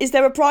win. Is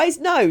there a prize?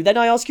 No. Then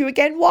I ask you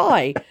again,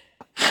 why?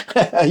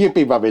 You'd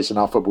be rubbish in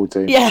our football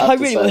team. Yeah, I have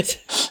to really say.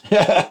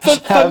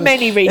 would. For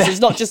many reasons,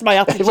 not just my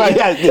attitude. Well,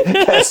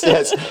 yes.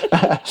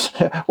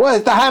 Well,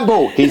 it's the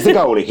handball. He's the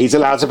goalie. He's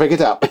allowed to pick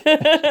it up.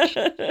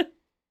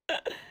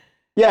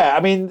 Yeah, I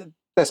mean,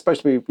 they're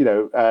supposed to be,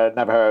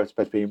 Navajo are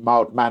supposed to be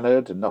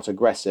mild-mannered and not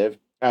aggressive,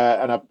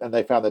 and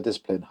they found their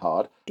discipline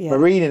hard. Yeah.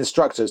 Marine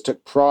instructors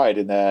took pride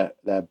in their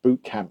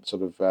boot camp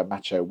sort of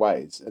macho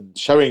ways and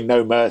showing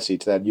no mercy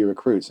to their new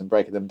recruits and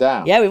breaking them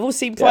down. Yeah, we've all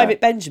seen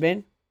Private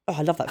Benjamin. Oh,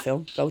 I love that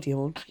film, Goldie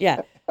Hawn.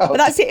 Yeah, but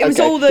that's it. It was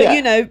all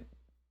the,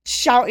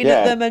 shouting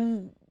at them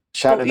and,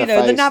 shouting in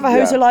their face. The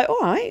Navajos are like, all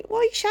right, why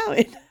are you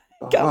shouting?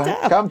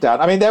 Calm down.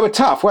 I mean, they were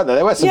tough, weren't they?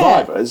 They were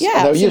survivors. Yeah, and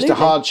they were absolutely. used to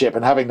hardship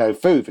and having no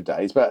food for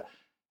days, but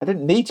they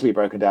didn't need to be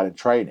broken down in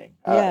training.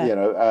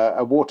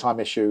 A wartime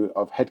issue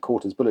of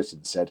Headquarters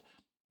Bulletin said,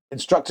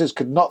 instructors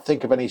could not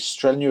think of any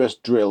strenuous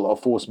drill or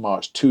forced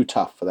march too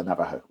tough for the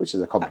Navajo, which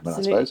is a compliment,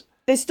 I suppose.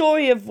 The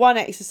story of one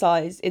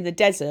exercise in the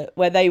desert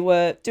where they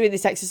were doing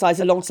this exercise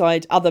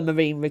alongside other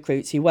Marine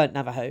recruits who weren't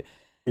Navajo.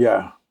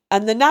 Yeah.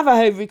 And the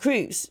Navajo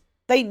recruits,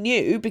 they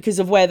knew, because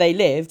of where they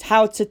lived,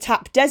 how to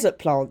tap desert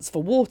plants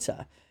for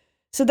water.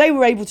 So they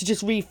were able to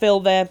just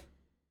refill their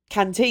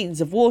canteens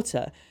of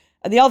water.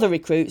 And the other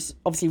recruits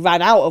obviously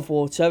ran out of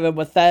water and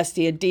were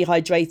thirsty and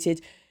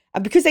dehydrated.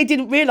 And because they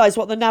didn't realise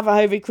what the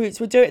Navajo recruits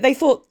were doing, they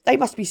thought they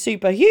must be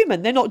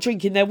superhuman. They're not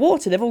drinking their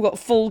water. They've all got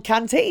full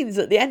canteens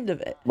at the end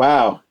of it.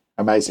 Wow.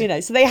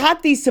 Amazing. So they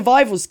had these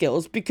survival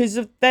skills because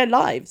of their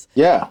lives.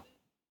 Yeah.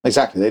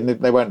 Exactly.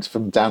 They went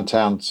from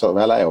downtown sort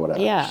of LA or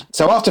whatever. Yeah.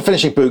 So after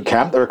finishing boot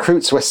camp, the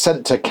recruits were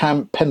sent to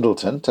Camp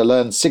Pendleton to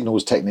learn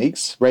signals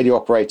techniques, radio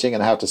operating,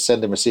 and how to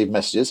send and receive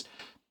messages.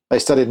 They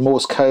studied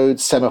Morse code,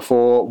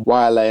 semaphore,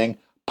 wire laying,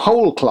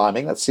 pole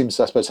climbing. That seems,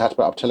 I suppose, how to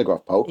put up a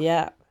telegraph pole.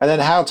 Yeah. And then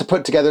how to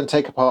put together and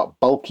take apart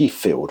bulky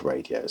field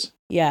radios.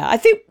 Yeah, I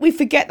think we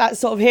forget that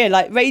sort of here.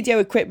 Like, radio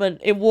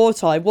equipment in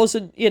wartime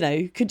wasn't,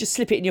 you could just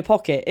slip it in your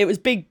pocket. It was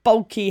big,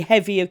 bulky,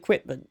 heavy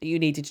equipment that you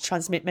needed to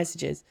transmit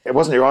messages. It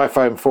wasn't your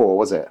iPhone 4,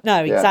 was it?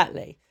 No,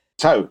 exactly.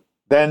 So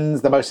then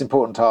the most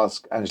important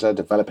task, Angela,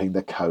 developing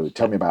the code.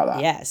 Tell me about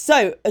that. Yeah,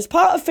 so as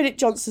part of Philip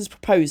Johnson's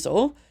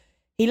proposal,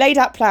 he laid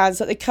out plans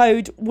that the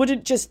code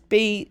wouldn't just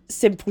be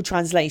simple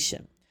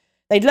translation.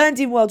 They'd learned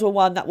in World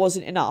War I that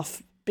wasn't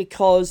enough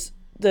because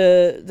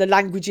the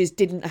languages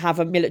didn't have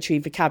a military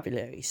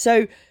vocabulary.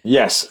 So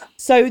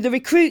the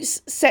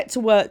recruits set to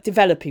work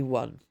developing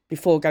one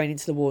before going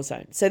into the war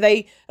zone. So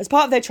they, as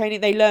part of their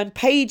training, they learned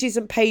pages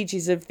and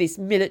pages of this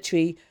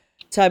military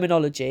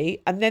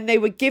terminology, and then they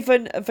were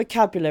given a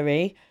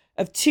vocabulary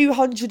of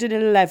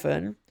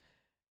 211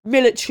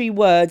 military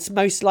words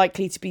most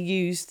likely to be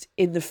used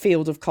in the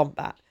field of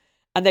combat.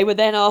 And they were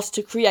then asked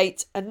to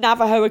create a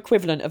Navajo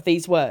equivalent of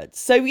these words.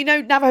 So,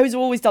 Navajos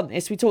have always done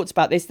this. We talked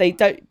about this. They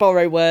don't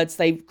borrow words.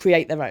 They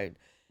create their own.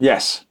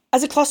 Yes.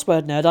 As a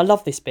crossword nerd, I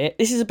love this bit.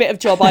 This is a bit of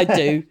job I'd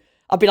do.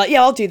 I'd be like,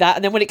 yeah, I'll do that.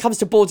 And then when it comes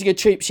to boarding a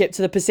troop ship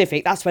to the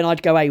Pacific, that's when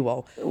I'd go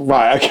AWOL.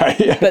 Right, okay.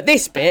 Yeah. But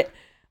this bit,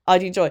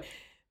 I'd enjoy.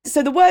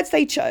 So the words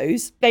they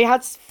chose, they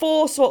had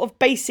 4 sort of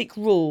basic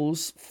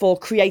rules for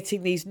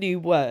creating these new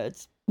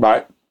words.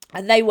 Right.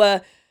 And they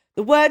were...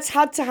 The words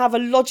had to have a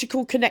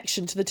logical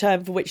connection to the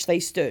term for which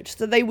they stood.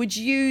 So they would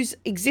use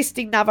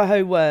existing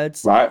Navajo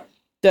words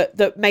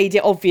that made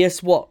it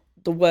obvious what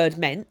the word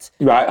meant.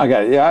 Right,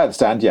 okay, yeah, I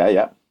understand,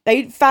 yeah.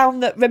 They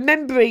found that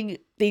remembering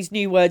these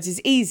new words is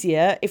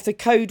easier if the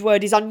code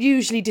word is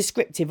unusually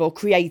descriptive or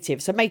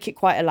creative, so make it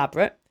quite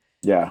elaborate.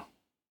 Yeah.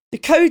 The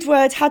code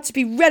word had to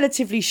be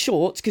relatively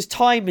short because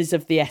time is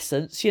of the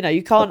essence. You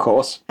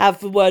can't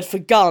have the word for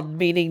gun,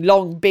 meaning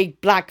long,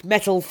 big, black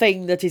metal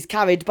thing that is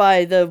carried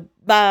by the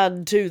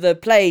man to the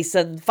place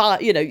and fire.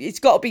 It's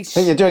got to be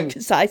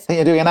concise. I think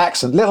you're doing an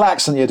accent. Little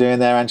accent you're doing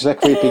there, Angela,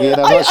 creeping in.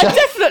 I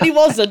definitely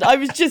wasn't. I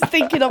was just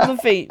thinking on the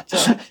feet.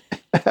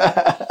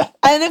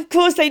 And of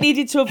course, they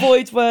needed to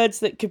avoid words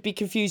that could be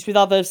confused with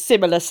other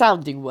similar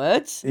sounding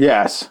words.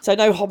 Yes. So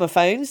no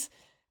homophones.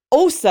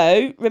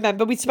 Also,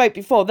 remember, we spoke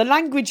before, the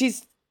language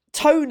is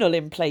tonal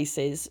in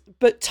places,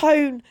 but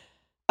tone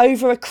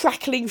over a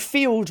crackling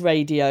field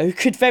radio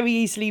could very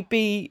easily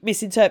be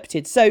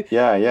misinterpreted. So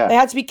they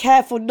had to be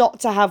careful not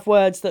to have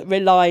words that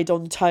relied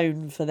on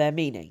tone for their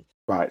meaning.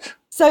 Right.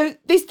 So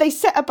they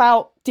set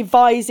about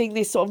devising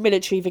this sort of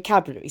military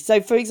vocabulary.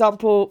 So, for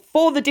example,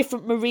 for the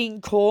different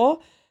Marine Corps,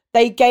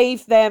 they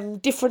gave them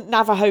different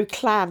Navajo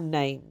clan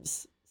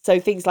names. So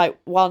things like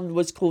one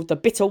was called the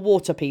Bitter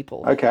Water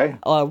People. Okay.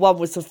 One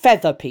was the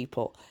Feather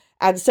People.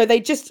 And so they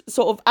just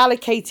sort of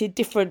allocated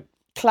different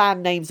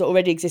clan names that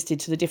already existed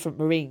to the different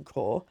Marine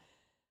Corps.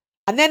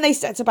 And then they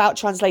set about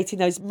translating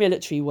those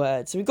military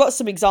words. So we've got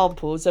some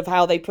examples of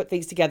how they put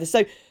things together.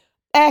 So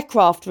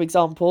aircraft, for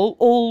example,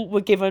 all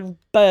were given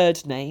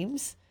bird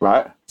names.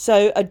 Right.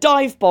 So a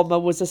dive bomber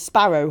was a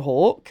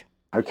sparrowhawk.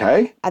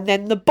 Okay. And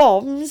then the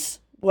bombs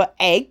were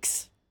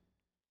eggs.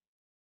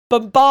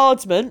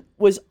 Bombardment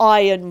was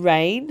iron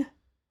rain.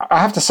 I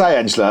have to say,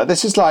 Angela,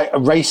 this is like a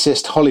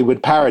racist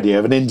Hollywood parody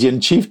of an Indian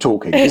chief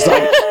talking. It's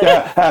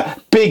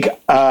like big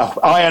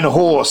iron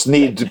horse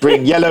need to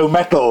bring yellow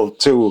metal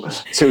to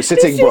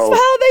Sitting Bull. This is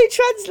how they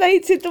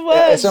translated the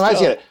words. So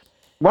imagine it.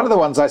 One of the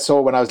ones I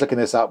saw when I was looking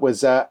this up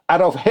was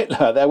Adolf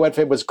Hitler. Their word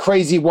for him was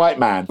crazy white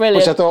man.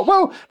 Brilliant. Which I thought,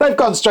 well, they've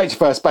gone straight to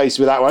first base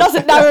with that one.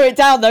 Doesn't narrow it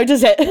down though,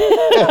 does it?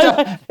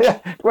 Yeah.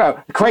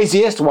 Well,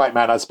 craziest white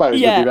man, I suppose,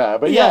 would be better.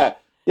 But yeah,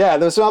 there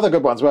were some other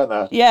good ones, weren't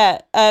there?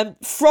 Yeah.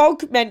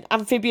 Frog meant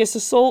amphibious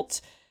assault.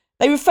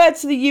 They referred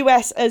to the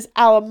US as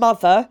our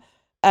mother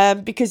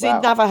because in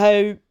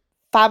Navajo,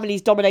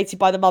 families dominated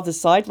by the mother's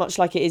side, much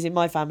like it is in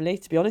my family,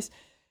 to be honest.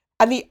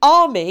 And the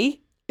army,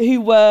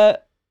 who were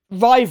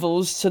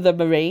rivals to the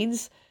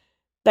Marines,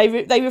 they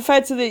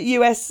referred to the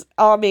US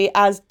Army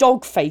as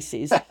dog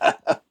faces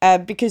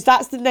because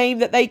that's the name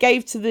that they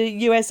gave to the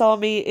US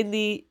Army in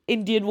the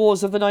Indian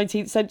Wars of the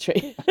 19th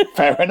century.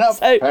 Fair enough.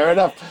 Fair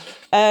enough.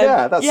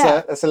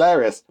 That's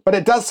hilarious. But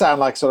it does sound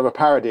like sort of a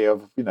parody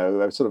of,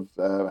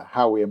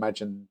 how we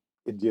imagine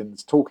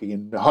Indians talking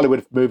in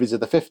Hollywood movies of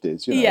the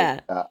 50s.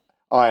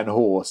 Iron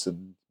Horse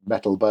and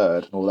Metal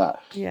Bird and all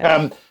that.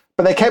 Yeah.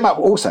 But they came up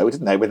also,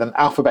 didn't they, with an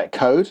alphabet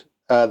code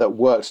that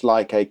works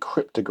like a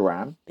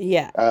cryptogram.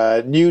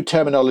 Yeah. New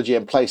terminology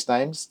and place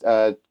names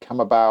come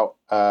about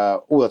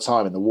all the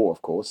time in the war,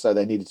 of course. So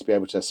they needed to be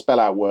able to spell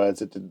out words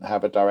that didn't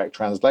have a direct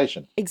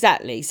translation.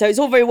 Exactly. So it's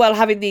all very well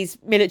having these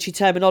military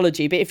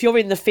terminology, but if you're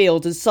in the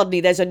field and suddenly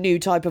there's a new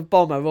type of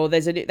bomber or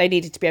they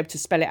needed to be able to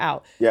spell it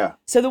out. Yeah.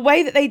 So the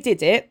way that they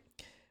did it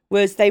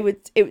was like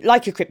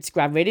a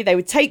cryptogram, really. They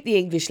would take the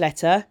English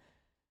letter,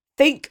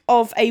 think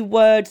of a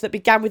word that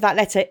began with that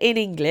letter in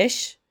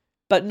English,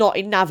 but not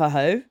in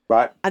Navajo.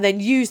 Right. And then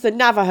use the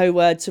Navajo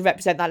word to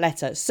represent that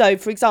letter. So,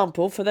 for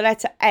example, for the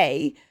letter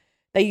A,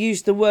 they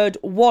used the word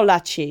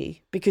Wallachi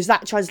because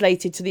that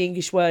translated to the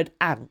English word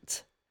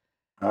ant.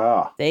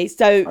 Ah. See?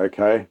 So,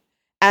 okay.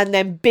 And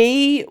then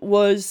B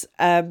was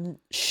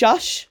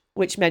shush,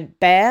 which meant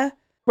bear.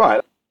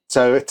 Right.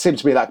 So it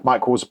seems to me that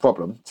might cause a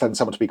problem. Send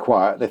someone to be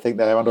quiet. They think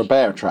they're under a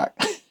bear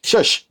track.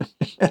 Shush.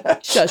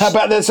 Shush.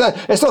 But it's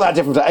not that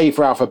different to A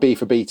for alpha, B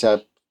for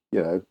beta,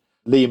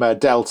 Lima,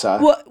 Delta.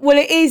 Well,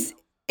 it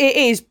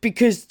is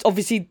because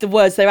obviously the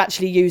words they're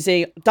actually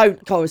using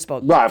don't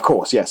correspond. Right, of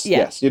course, yes.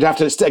 You'd have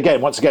to,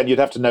 once again, you'd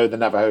have to know the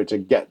Navajo to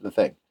get the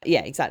thing.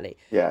 Yeah, exactly.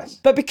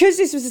 Yes. But because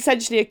this was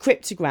essentially a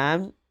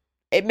cryptogram,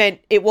 it meant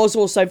it was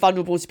also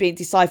vulnerable to being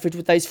deciphered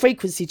with those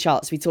frequency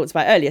charts we talked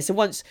about earlier. So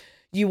once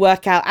you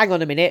work out, hang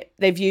on a minute,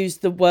 they've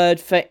used the word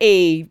for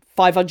E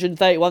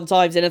 531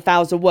 times in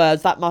 1,000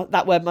 words.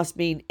 That word must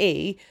mean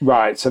E.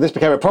 Right. So this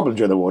became a problem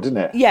during the war, didn't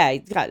it? Yeah,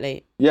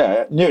 exactly.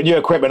 Yeah. New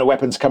equipment and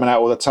weapons coming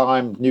out all the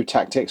time, new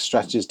tactics,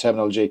 strategies,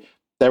 terminology.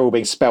 They're all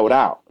being spelled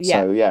out.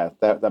 Yeah.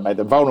 So that made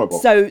them vulnerable.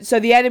 So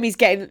the enemy's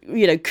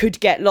could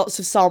get lots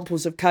of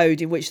samples of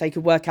code in which they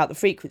could work out the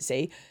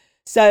frequency.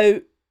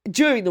 So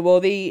during the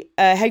war, the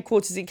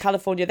headquarters in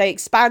California, they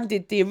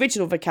expanded the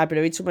original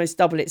vocabulary to almost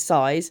double its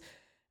size.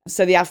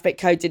 So the alphabet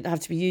code didn't have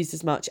to be used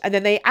as much. And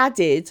then they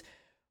added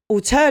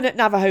alternate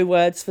Navajo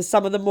words for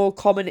some of the more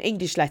common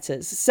English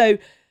letters. So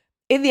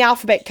in the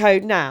alphabet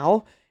code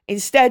now,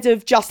 instead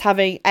of just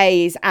having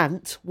A is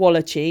ant,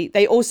 Wallachi,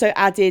 they also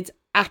added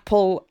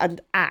apple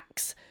and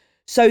axe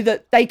so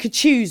that they could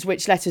choose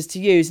which letters to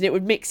use and it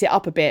would mix it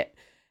up a bit.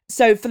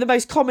 So for the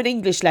most common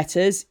English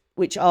letters,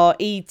 which are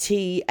E,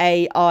 T,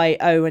 A, I,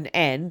 O, and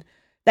N,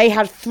 they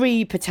had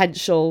 3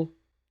 potential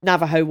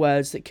Navajo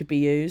words that could be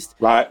used.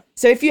 Right.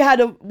 So if you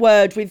had a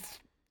word with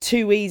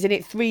 2 E's in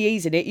it, 3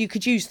 E's in it, you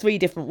could use 3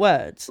 different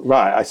words.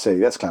 Right, I see.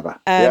 That's clever.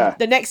 Yeah.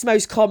 The next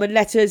most common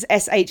letters,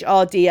 S, H,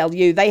 R, D, L,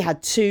 U, they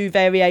had 2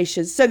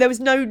 variations. So there was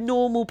no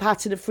normal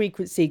pattern of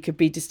frequency could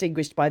be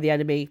distinguished by the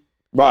enemy.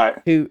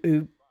 Right.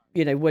 Who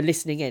were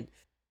listening in.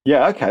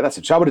 Yeah, okay, that's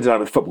it. I would have done it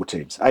with football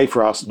teams. A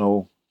for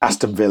Arsenal,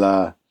 Aston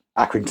Villa,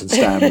 Accrington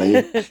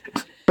Stanley.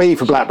 B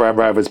for Blackburn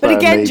Rovers. But Burnley.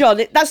 again, John,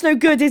 that's no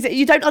good, is it?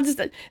 You don't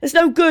understand. It's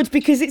no good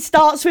because it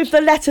starts with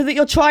the letter that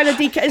you're trying to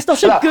decode. It's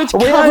not a good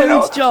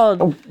code,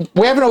 John.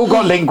 We haven't all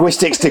got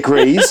linguistics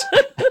degrees.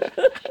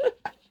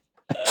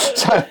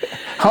 So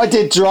I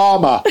did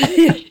drama.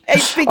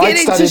 It's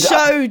beginning to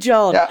show,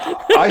 John. Yeah,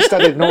 I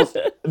studied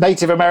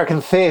Native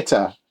American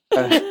theatre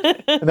in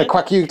the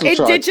Kwakiutl tribe.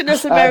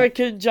 Indigenous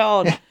American,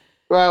 John.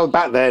 Well,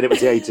 back then it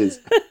was the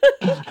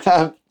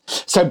 80s.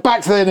 So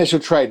back to the initial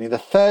training. The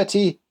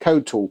 30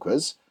 code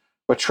talkers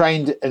were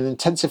trained in an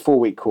intensive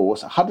 4-week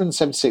course,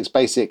 176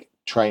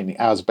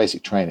 hours of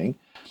basic training,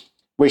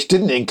 which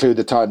didn't include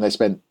the time they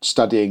spent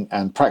studying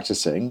and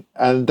practicing.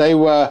 And they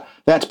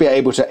had to be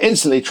able to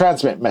instantly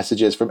transmit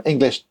messages from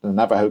English to the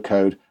Navajo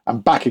code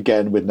and back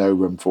again with no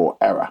room for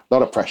error. A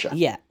lot of pressure.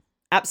 Yeah,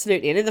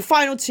 absolutely. And in the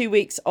final 2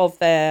 weeks of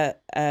their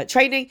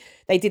training,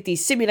 they did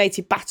these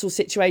simulated battle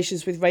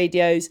situations with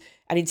radios,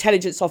 and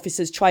intelligence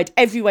officers tried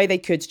every way they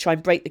could to try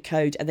and break the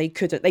code, and they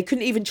couldn't. They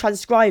couldn't even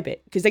transcribe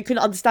it because they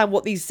couldn't understand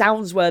what these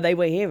sounds were they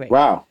were hearing.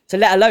 Wow. So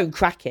let alone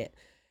crack it.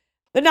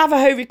 The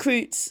Navajo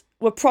recruits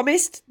were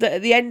promised that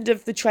at the end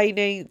of the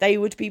training, they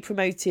would be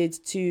promoted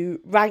to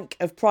rank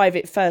of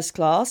private first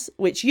class,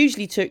 which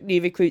usually took new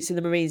recruits in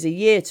the Marines a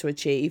year to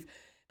achieve,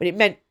 but it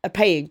meant a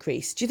pay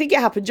increase. Do you think it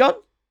happened, John?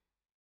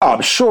 Oh,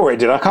 I'm sure it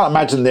did. I can't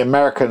imagine the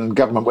American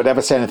government would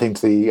ever say anything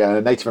to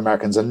the Native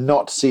Americans and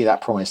not see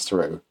that promise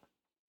through.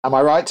 Am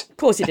I right? Of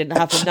course it didn't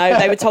happen, no.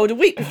 They were told a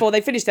week before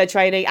they finished their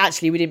training,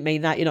 actually, we didn't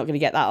mean that. You're not going to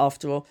get that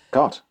after all.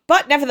 God.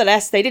 But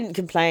nevertheless, they didn't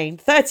complain.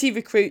 30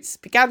 recruits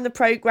began the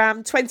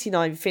programme,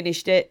 29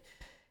 finished it.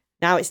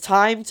 Now it's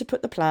time to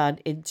put the plan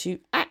into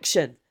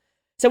action.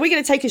 So we're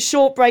going to take a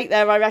short break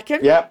there, I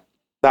reckon. Yeah,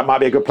 that might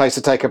be a good place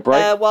to take a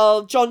break.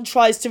 While John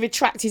tries to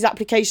retract his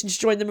application to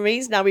join the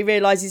Marines. Now we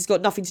realise he's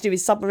got nothing to do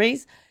with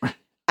submarines.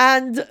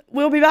 And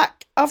we'll be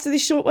back after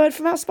this short word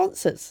from our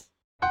sponsors.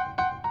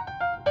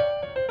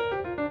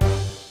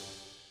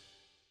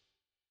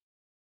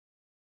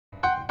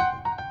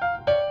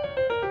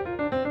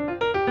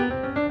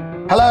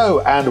 Hello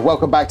and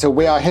welcome back to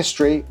We Are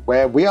History,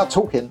 where we are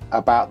talking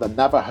about the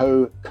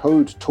Navajo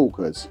Code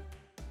Talkers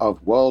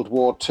of World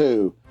War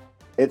II.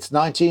 It's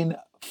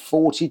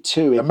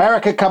 1942.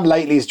 America come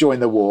latelys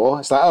joined the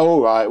war. It's like, oh,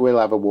 all right, we'll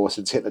have a war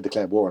since Hitler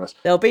declared war on us.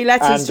 There'll be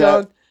letters,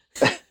 John.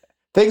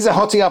 Things are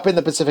hotting up in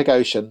the Pacific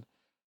Ocean.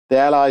 The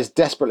Allies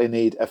desperately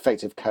need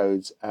effective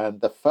codes,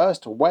 and the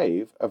first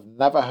wave of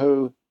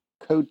Navajo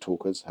Code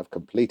Talkers have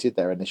completed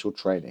their initial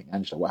training.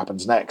 Angela, what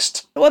happens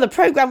next? Well, the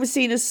programme was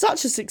seen as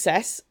such a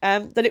success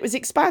that it was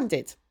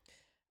expanded.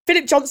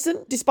 Philip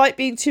Johnson, despite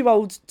being too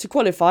old to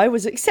qualify,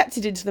 was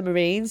accepted into the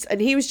Marines,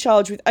 and he was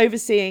charged with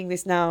overseeing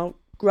this now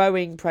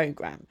growing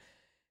programme.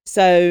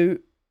 So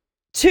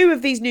 2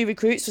 of these new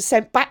recruits were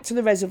sent back to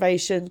the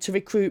reservation to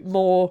recruit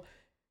more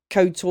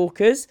Code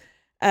Talkers.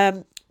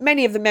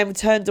 Many of the men were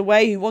turned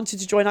away who wanted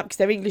to join up because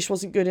their English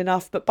wasn't good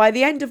enough. But by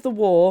the end of the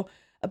war,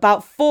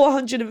 about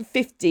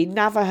 450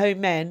 Navajo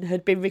men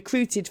had been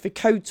recruited for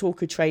Code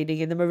Talker training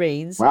in the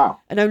Marines. Wow.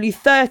 And only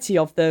 30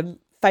 of them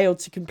failed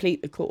to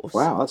complete the course.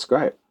 Wow, that's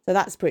great. So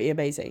that's pretty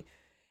amazing.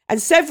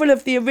 And several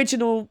of the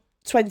original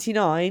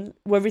 29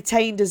 were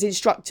retained as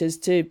instructors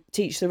to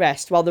teach the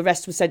rest, while the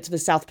rest were sent to the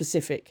South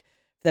Pacific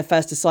for their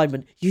first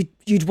assignment.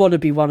 You'd want to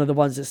be one of the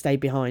ones that stayed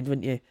behind,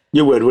 wouldn't you?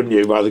 You would, wouldn't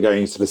you, rather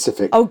going into the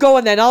Pacific? Oh, go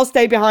on then. I'll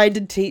stay behind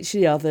and teach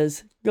the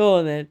others. Go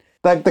on then.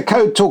 The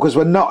Code Talkers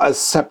were not a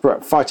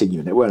separate fighting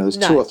unit, weren't there?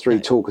 There's 2 or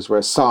 3 talkers were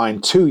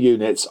assigned 2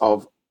 units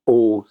of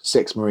all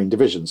 6 Marine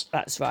divisions.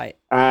 That's right.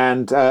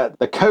 And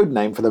the code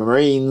name for the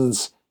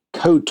Marines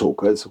Code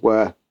Talkers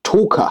were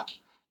Talker,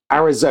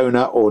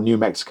 Arizona or New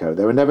Mexico.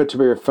 They were never to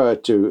be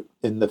referred to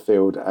in the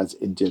field as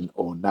Indian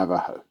or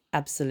Navajo.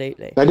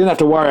 Absolutely. They didn't have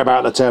to worry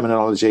about the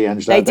terminology,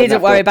 Angela. They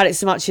didn't worry about it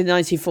so much in the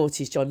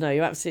 1940s, John. No,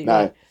 you're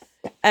absolutely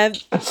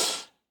right.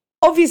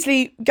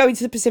 Obviously, going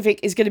to the Pacific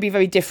is going to be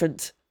very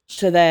different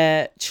to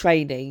their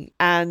training,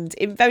 and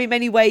in very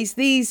many ways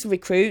these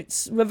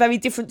recruits were very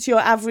different to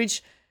your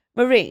average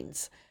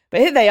Marines.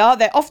 But here they are,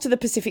 they're off to the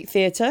Pacific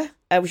Theatre,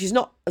 which is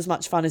not as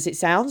much fun as it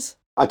sounds.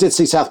 I did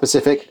see South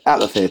Pacific at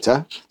the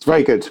theatre. It's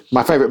very good.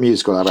 My favourite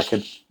musical, I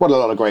reckon. What a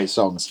lot of great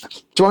songs. Do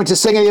you want me to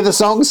sing any of the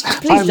songs?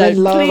 Please I'm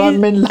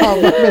in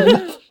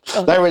love.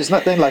 Oh. There is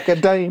nothing like a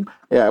dame.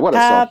 Yeah, what a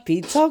song.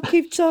 Happy talk,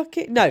 keep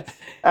talking. No.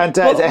 And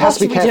it has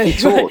to be carefully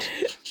taught.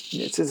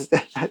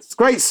 It's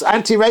great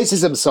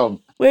anti-racism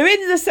song. We're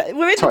in the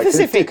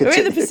Pacific. We're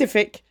in the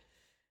Pacific.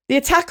 The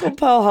attack on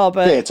Pearl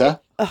Harbor. Theatre.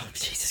 Oh,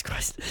 Jesus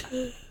Christ.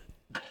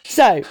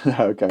 So,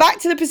 okay. Back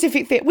to the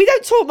Pacific Theatre. We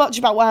don't talk much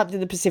about what happened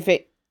in the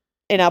Pacific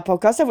in our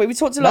podcast, have we? We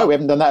talked a lot. No, we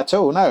haven't done that at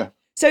all, no.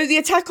 So the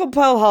attack on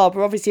Pearl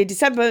Harbor, obviously in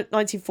December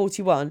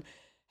 1941,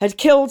 had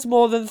killed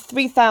more than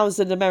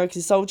 3,000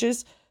 American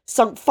soldiers,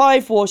 sunk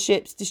 5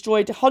 warships,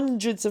 destroyed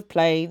hundreds of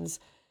planes.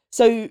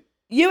 So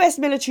US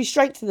military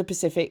strength in the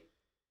Pacific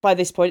by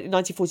this point in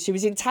 1942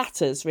 was in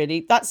tatters,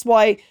 really. That's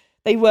why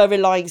they were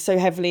relying so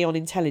heavily on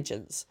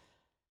intelligence.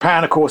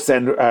 Japan, of course,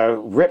 then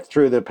ripped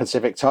through the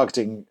Pacific,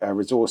 targeting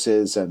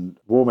resources and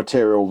raw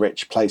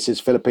material-rich places,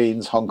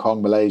 Philippines, Hong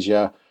Kong,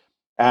 Malaysia,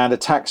 and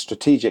attacked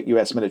strategic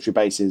US military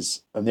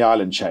bases on the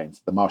island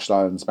chains, the Marshall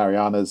Islands,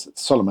 Marianas,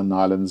 Solomon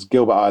Islands,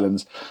 Gilbert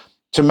Islands,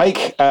 to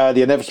make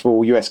the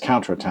inevitable US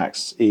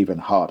counterattacks even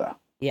harder.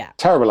 Yeah.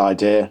 Terrible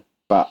idea,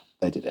 but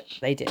they did it.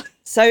 They did.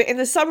 So in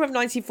the summer of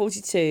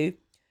 1942,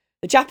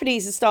 the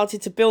Japanese had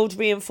started to build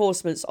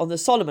reinforcements on the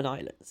Solomon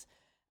Islands,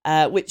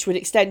 which would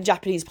extend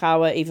Japanese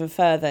power even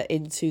further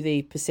into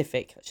the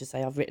Pacific. I should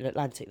say I've written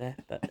Atlantic there.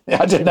 But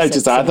I didn't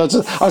notice that.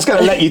 I was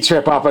going to let you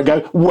trip up and go,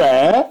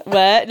 where?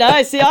 Where?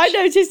 No, see, I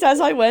noticed as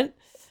I went.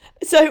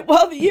 So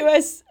while the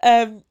US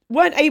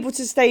weren't able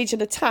to stage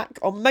an attack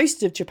on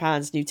most of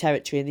Japan's new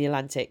territory in the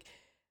Atlantic.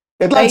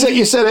 Atlantic,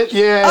 you said it,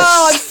 yes.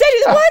 Oh, I said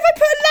it. Why have I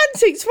put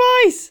Atlantic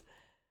twice?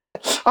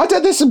 I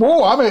did this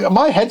war. I mean,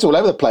 my head's all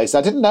over the place.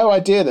 I didn't know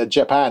idea that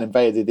Japan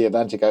invaded the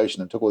Atlantic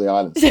Ocean and took all the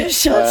islands.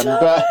 Shut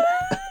up.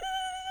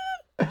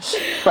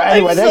 But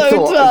anyway, I'm they so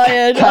thought.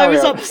 tired. I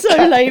was up so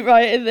late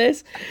writing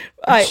this.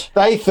 Right.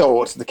 They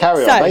thought the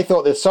they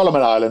thought the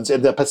Solomon Islands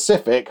in the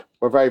Pacific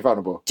We're very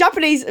vulnerable.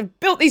 Japanese have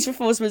built these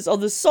reinforcements on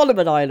the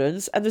Solomon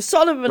Islands, and the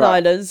Solomon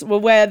Islands were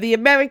where the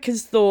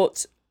Americans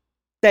thought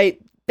there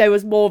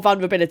was more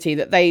vulnerability,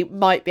 that they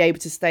might be able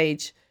to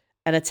stage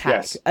an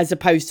attack, as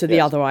opposed to the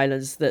other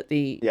islands that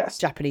the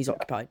Japanese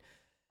occupied.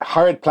 A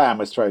hurried plan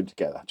was thrown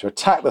together to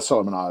attack the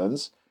Solomon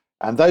Islands,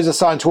 and those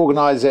assigned to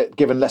organise it,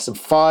 given less than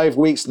 5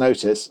 weeks'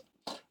 notice.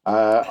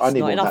 I need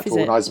more than that to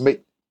organise.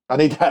 I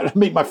need to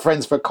meet my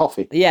friends for a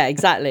coffee. Yeah,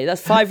 exactly.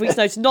 That's 5 weeks'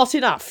 notice, not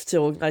enough to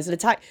organise an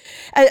attack.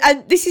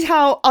 And this is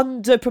how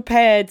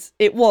underprepared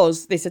it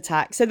was, this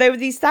attack. So there were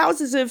these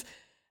thousands of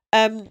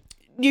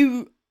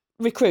new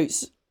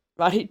recruits,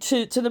 right,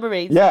 to the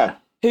Marines. Yeah.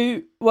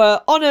 Who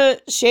were on a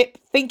ship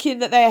thinking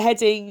that they're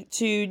heading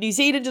to New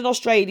Zealand and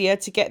Australia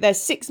to get their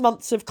 6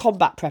 months of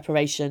combat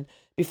preparation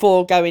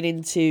before going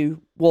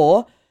into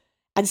war.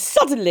 And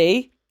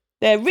suddenly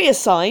they're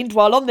reassigned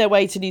while on their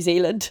way to New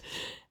Zealand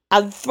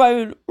and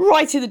thrown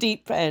right in the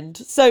deep end.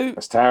 So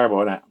that's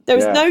terrible, isn't it? There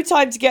was no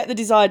time to get the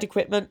desired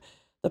equipment.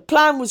 The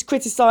plan was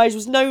criticised,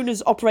 was known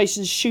as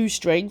Operation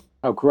Shoestring.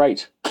 Oh,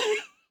 great.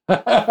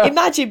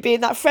 Imagine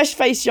being that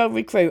fresh-faced young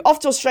recruit off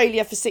to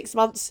Australia for 6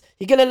 months.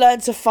 You're going to learn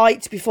to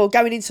fight before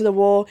going into the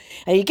war.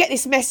 And you get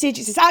this message.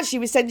 It says, actually,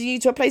 we're sending you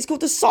to a place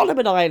called the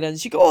Solomon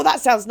Islands. You go, oh, that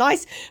sounds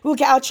nice. We'll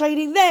get our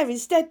training there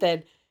instead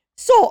then.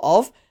 Sort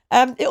of.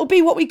 It'll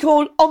be what we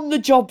call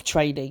on-the-job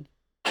training.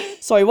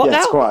 Sorry, what now?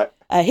 That's quite.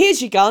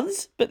 Here's your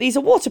guns, but these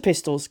are water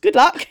pistols. Good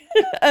luck.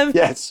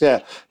 Yes,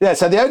 yeah. Yeah,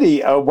 so the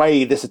only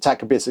way this attack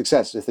could be a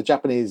success is if the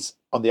Japanese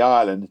on the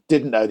island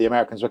didn't know the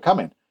Americans were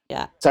coming.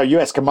 Yeah. So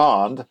US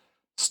Command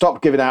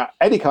stopped giving out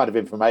any kind of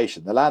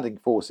information. The landing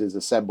forces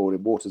assembled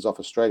in waters off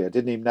Australia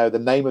didn't even know the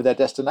name of their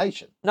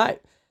destination. No.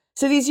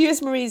 So these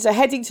US Marines are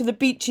heading to the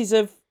beaches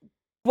of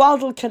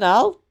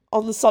Guadalcanal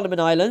on the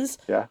Solomon Islands.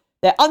 Yeah.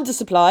 They're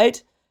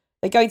undersupplied.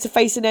 They're going to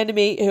face an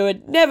enemy who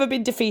had never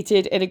been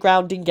defeated in a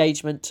ground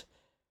engagement.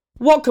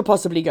 What could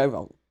possibly go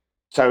wrong?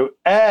 So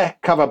air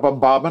cover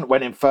bombardment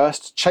went in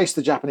first, chased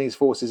the Japanese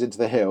forces into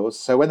the hills.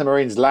 So when the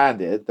Marines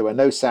landed, there were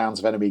no sounds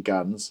of enemy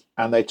guns,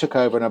 and they took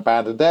over an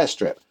abandoned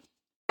airstrip.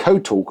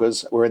 Code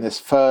Talkers were in this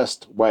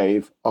first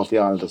wave of the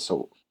island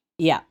assault.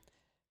 Yeah.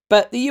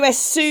 But the US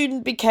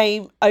soon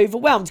became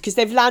overwhelmed because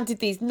they've landed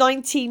these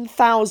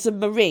 19,000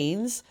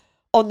 Marines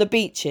on the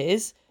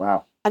beaches.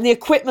 Wow. And the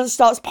equipment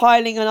starts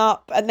piling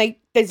up, and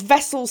there's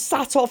vessels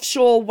sat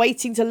offshore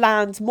waiting to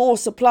land more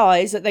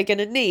supplies that they're going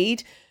to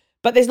need.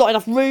 But there's not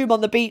enough room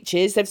on the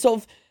beaches. They've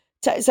sort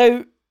of,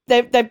 so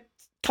they're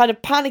kind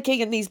of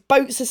panicking, and these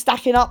boats are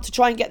stacking up to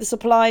try and get the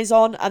supplies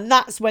on. And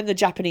that's when the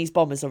Japanese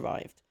bombers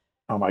arrived.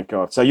 Oh my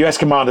God. So US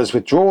commanders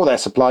withdraw their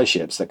supply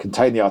ships that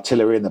contain the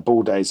artillery and the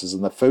bulldozers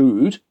and the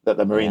food that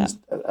the Marines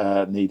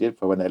needed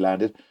for when they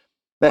landed.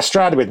 They're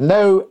stranded with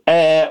no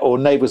air or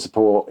naval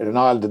support in an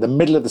island in the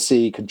middle of the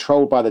sea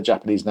controlled by the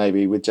Japanese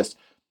Navy with just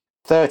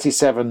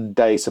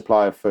 37-day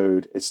supply of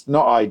food. It's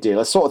not ideal.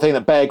 It's the sort of thing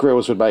that Bear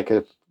Grylls would make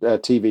a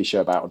TV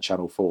show about on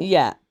Channel 4.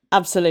 Yeah,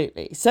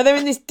 absolutely. So they're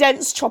in this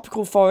dense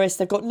tropical forest.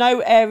 They've got no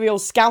aerial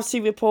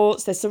scouting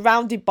reports. They're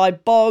surrounded by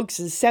bogs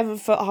and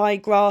 7-foot-high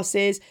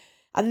grasses.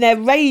 And their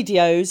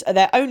radios are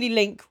their only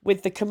link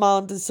with the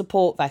command and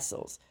support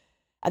vessels.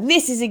 And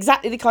this is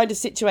exactly the kind of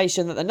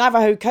situation that the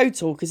Navajo Code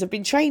Talkers have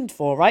been trained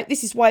for, right?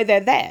 This is why they're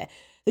there.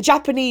 The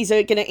Japanese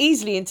are going to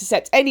easily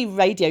intercept any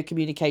radio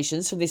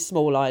communications from this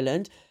small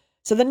island.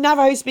 So the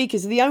Navajo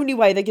speakers are the only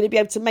way they're going to be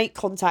able to make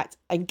contact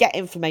and get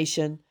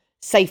information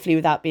safely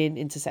without being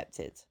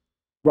intercepted.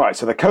 Right,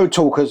 so the Code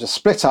Talkers are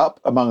split up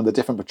among the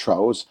different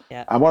patrols.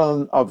 Yeah. And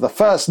one of the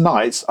first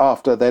nights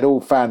after they'd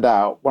all found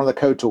out, one of the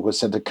Code Talkers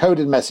sent a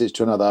coded message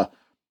to another.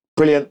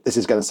 Brilliant, this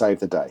is going to save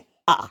the day.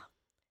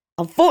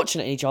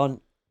 Unfortunately,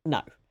 John,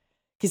 no.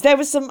 Because there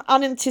were some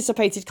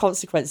unanticipated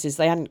consequences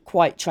they hadn't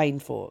quite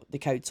trained for, the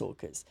Code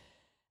Talkers.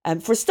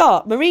 For a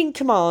start, Marine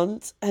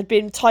Command had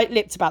been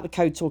tight-lipped about the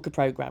Code Talker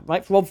programme,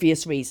 right? For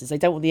obvious reasons. They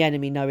don't want the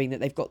enemy knowing that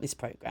they've got this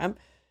programme.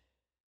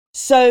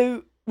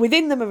 So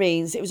within the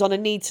Marines, it was on a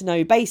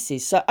need-to-know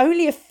basis. So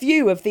only a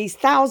few of these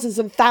thousands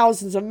and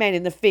thousands of men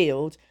in the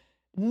field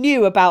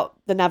knew about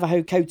the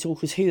Navajo Code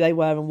Talkers, who they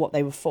were and what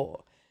they were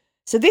for.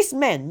 So this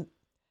meant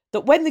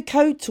that when the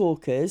Code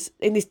Talkers,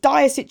 in this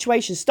dire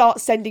situation,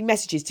 start sending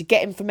messages to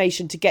get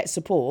information, to get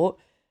support,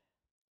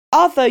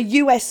 other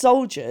US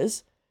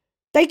soldiers,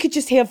 they could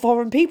just hear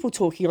foreign people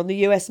talking on the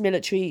US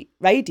military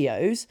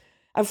radios.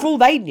 And for all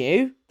they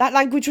knew, that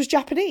language was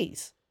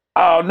Japanese.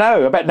 Oh,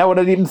 no, I bet no one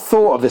had even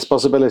thought of this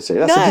possibility.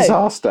 That's a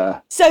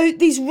disaster. So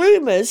these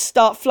rumours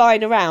start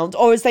flying around,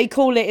 or as they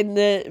call it in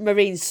the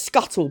Marines,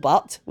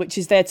 scuttlebutt, which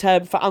is their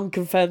term for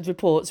unconfirmed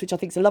reports, which I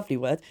think is a lovely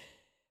word.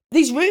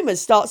 These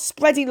rumours start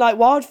spreading like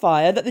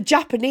wildfire that the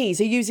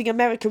Japanese are using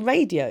American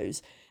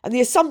radios. And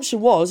the assumption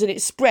was, and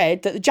it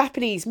spread, that the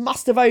Japanese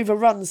must have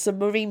overrun some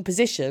Marine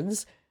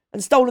positions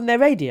and stolen their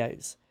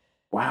radios.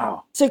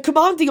 Wow. So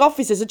commanding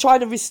officers are trying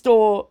to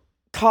restore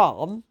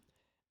calm.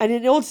 And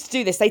in order to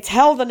do this, they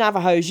tell the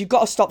Navajos, you've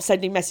got to stop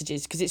sending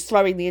messages because it's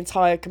throwing the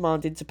entire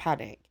command into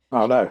panic.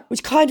 Oh, no.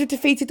 Which kind of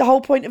defeated the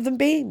whole point of them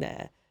being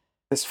there.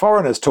 There's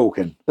foreigners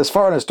talking.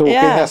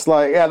 Yeah. That's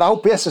like, the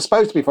whole, yes, there's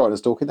supposed to be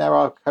foreigners talking. There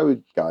are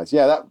code guys.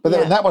 Yeah,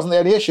 that wasn't the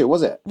only issue,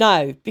 was it?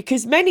 No,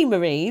 because many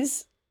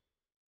Marines,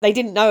 they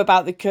didn't know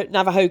about the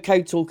Navajo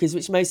Code Talkers,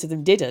 which most of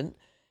them didn't.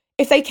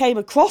 If they came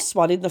across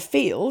one in the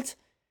field,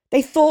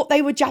 they thought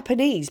they were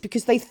Japanese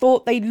because they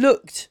thought they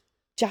looked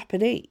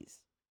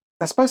Japanese.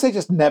 I suppose they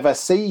just never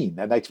seen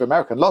a Native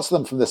American. Lots of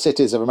them from the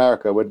cities of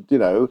America would,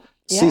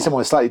 see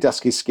someone with slightly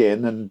dusky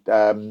skin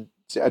and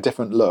a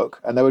different look,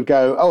 and they would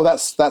go, "Oh,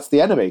 that's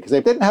the enemy," because they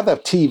didn't have the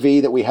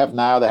TV that we have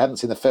now. They hadn't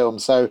seen the film,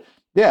 so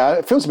yeah,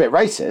 it feels a bit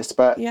racist.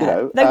 But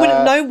they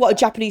wouldn't know what a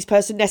Japanese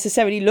person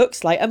necessarily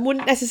looks like, and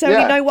wouldn't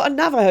necessarily know what a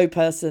Navajo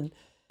person.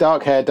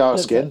 Dark hair, dark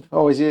skin.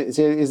 Oh, is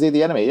he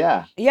the enemy?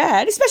 Yeah. Yeah,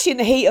 and especially in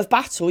the heat of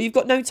battle, you've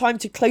got no time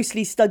to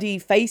closely study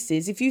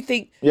faces. If you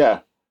think,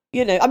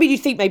 you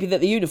think maybe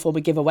that the uniform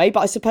would give away,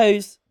 but I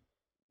suppose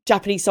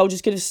Japanese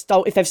soldiers could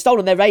have if they've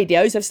stolen their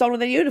radios, they've stolen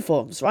their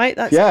uniforms, right?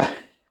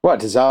 What a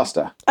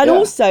disaster. And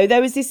also there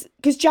was this,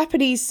 because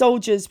Japanese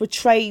soldiers were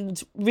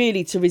trained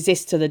really to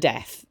resist to the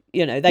death.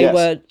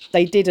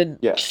 They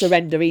didn't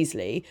surrender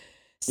easily.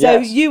 So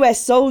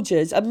US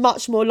soldiers are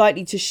much more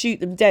likely to shoot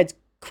them dead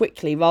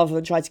quickly rather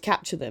than try to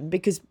capture them,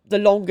 because the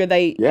longer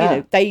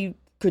they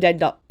could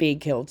end up being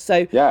killed.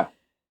 So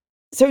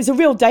it's a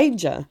real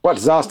danger. What a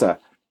disaster.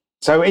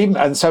 So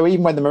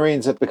even when the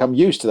Marines had become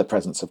used to the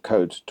presence of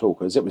code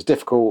talkers, it was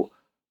difficult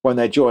when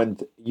they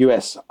joined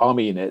US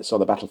Army units on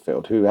the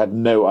battlefield who had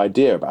no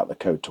idea about the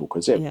code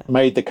talkers. It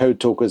made the code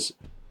talkers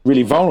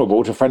really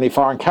vulnerable to friendly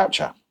fire and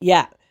capture.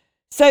 Yeah.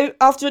 So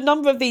after a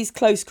number of these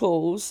close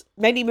calls,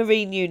 many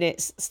Marine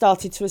units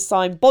started to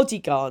assign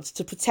bodyguards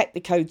to protect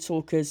the code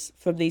talkers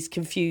from these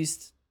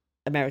confused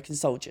American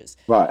soldiers.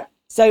 Right.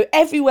 So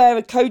everywhere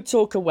a code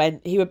talker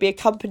went, he would be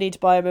accompanied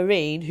by a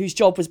Marine whose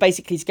job was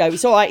basically to go,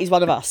 "It's all right, he's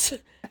one of us."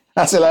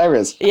 That's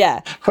hilarious.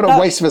 Yeah. What a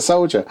waste of a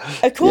soldier.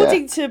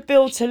 According to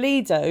Bill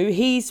Toledo,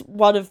 he's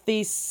one of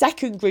the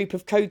second group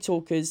of code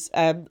talkers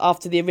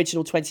after the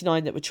original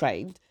 29 that were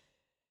trained.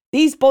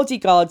 These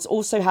bodyguards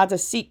also had a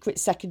secret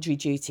secondary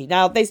duty.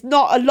 Now, there's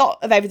not a lot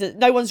of evidence.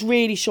 No one's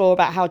really sure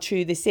about how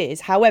true this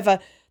is. However,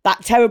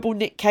 that terrible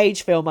Nick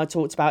Cage film I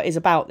talked about is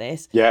about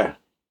this. Yeah.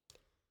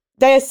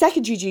 Their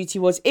secondary duty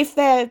was, if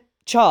their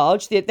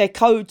charge, their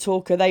code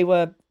talker they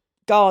were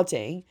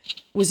guarding,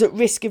 was at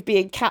risk of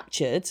being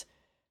captured,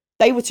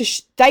 they were to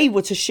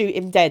shoot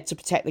him dead to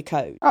protect the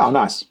code. Oh,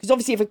 nice. Because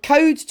obviously if a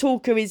code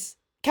talker is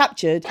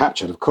captured,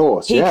 of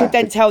course, he could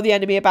then tell the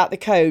enemy about the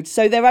code.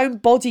 So their own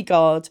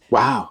bodyguard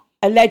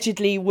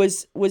allegedly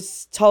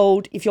was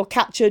told, if you're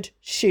captured,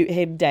 shoot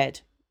him dead,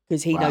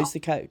 because he knows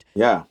the code.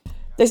 Yeah.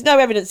 There's no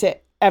evidence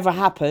it ever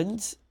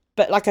happened,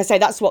 but like I say,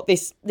 that's what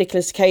this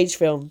Nicolas Cage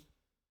film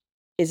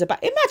is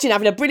about. Imagine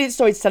having a brilliant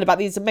story to tell about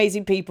these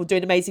amazing people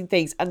doing amazing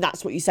things, and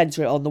that's what you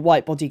centre it on, the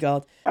white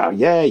bodyguard. Oh,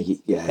 yeah.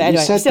 But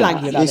anyway, I'm still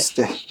angry about it.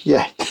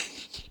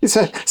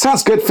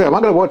 Sounds good film.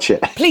 I'm going to watch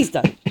it. Please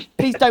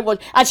don't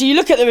watch. Actually, you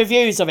look at the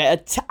reviews of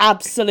it, are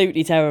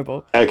absolutely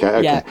terrible.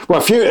 Okay. Yeah. Well,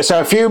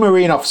 a few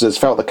Marine officers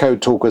felt the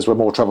code talkers were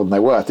more trouble than they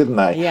were, didn't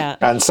they? Yeah.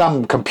 And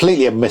some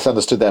completely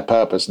misunderstood their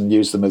purpose and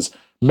used them as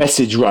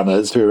message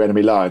runners through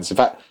enemy lines. In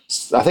fact,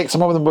 I think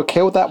some of them were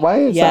killed that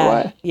way. Is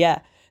that way? Yeah.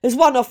 There's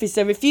one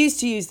officer refused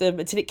to use them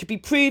until it could be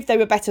proved they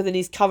were better than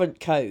his current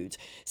code.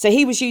 So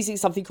he was using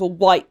something called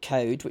WWII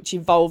code, which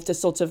involved a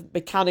sort of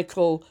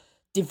mechanical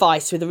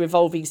device with a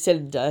revolving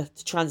cylinder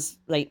to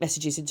translate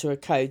messages into a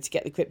code to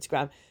get the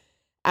cryptogram.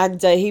 And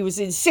he was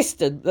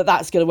insistent that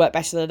that's going to work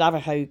better than the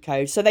Navajo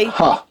code. So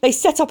they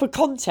set up a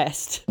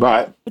contest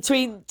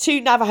between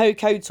two Navajo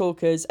code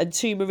talkers and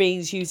two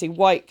Marines using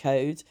WWII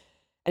code.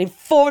 And in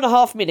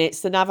 4.5 minutes,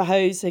 the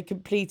Navajos had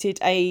completed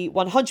a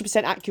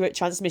 100% accurate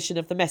transmission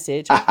of the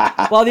message,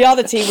 while the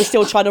other team was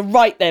still trying to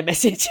write their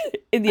message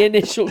in the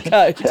initial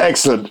code.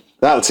 Excellent.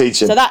 That'll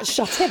teach him. So that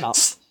shut him up.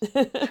 So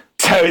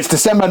it's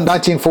December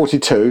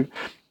 1942,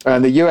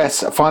 and the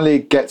US finally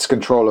gets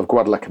control of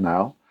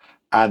Guadalcanal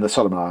and the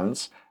Solomon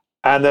Islands.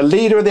 And the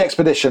leader of the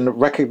expedition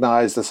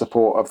recognized the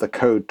support of the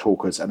code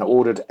talkers and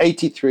ordered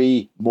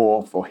 83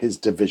 more for his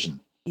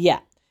division. Yeah.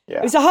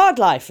 It was a hard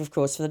life, of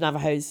course, for the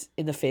Navajos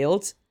in the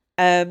field.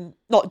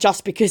 Not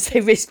just because they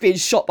risked being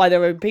shot by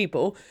their own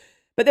people,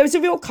 but there was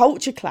a real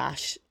culture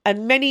clash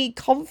and many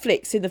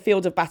conflicts in the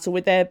field of battle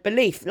with their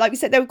belief. Like we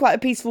said, they were quite a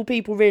peaceful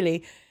people,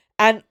 really.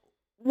 And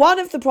one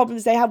of the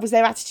problems they had was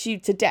their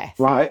attitude to death.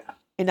 Right.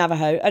 In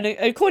Navajo. And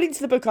according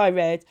to the book I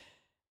read,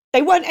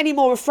 they weren't any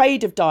more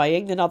afraid of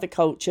dying than other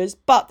cultures,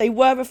 but they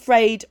were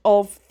afraid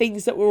of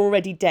things that were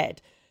already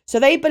dead. So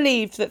they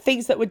believed that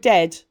things that were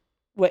dead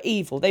were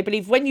evil. They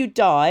believe when you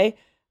die,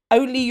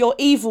 only your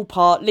evil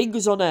part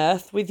lingers on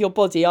earth with your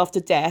body after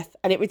death,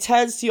 and it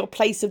returns to your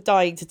place of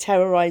dying to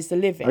terrorize the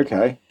living.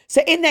 Okay.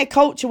 So in their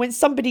culture, when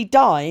somebody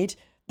died,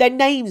 their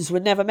names were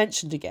never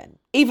mentioned again.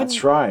 Even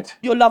That's right.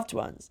 Your loved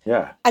ones.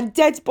 Yeah. And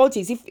dead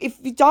bodies, if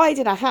you died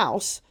in a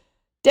house,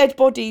 dead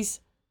bodies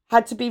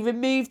had to be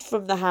removed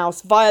from the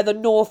house via the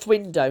north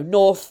window.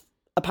 North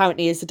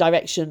apparently is the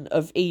direction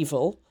of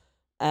evil.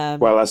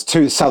 Well, as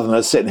two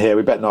Southerners sitting here,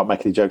 we better not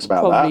make any jokes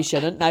about that. Probably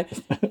shouldn't, no.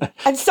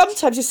 And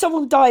sometimes if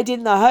someone died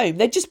in their home,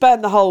 they'd just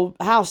burn the whole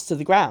house to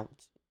the ground.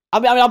 I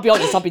mean, I'll be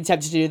honest, I've been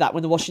tempted to do that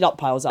when the washing up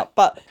piles up.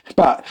 But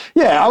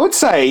yeah, I would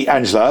say,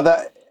 Angela,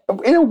 that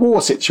in a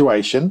war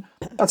situation,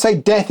 I'd say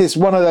death is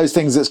one of those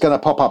things that's going to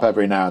pop up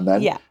every now and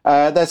then. Yeah.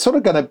 They're sort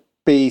of going to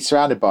be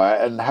surrounded by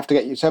it and have to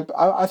get you. So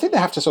I think they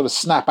have to sort of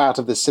snap out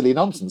of this silly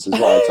nonsense, is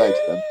what I'd say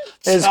to them.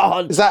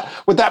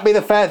 Would that be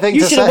the fair thing to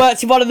say? You should have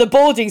worked in one of the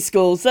boarding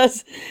schools.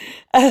 That's,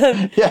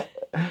 yeah.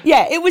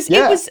 Yeah, it was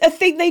a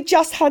thing they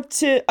just had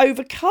to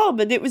overcome,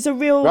 and it was a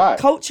real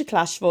culture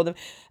clash for them.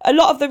 A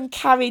lot of them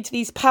carried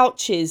these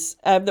pouches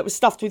that were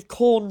stuffed with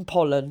corn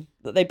pollen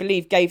that they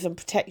believed gave them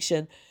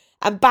protection.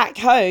 And back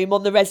home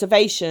on the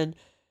reservation,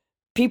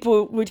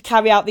 people would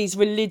carry out these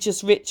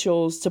religious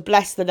rituals to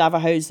bless the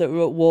Navajos that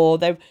were at war.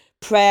 Their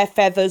prayer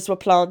feathers were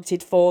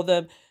planted for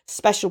them.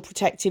 Special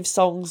protective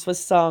songs were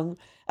sung.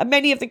 And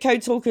many of the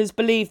code talkers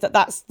believed that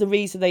that's the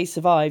reason they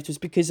survived, was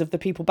because of the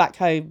people back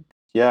home.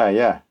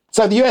 Yeah.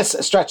 So the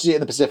US strategy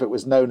in the Pacific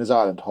was known as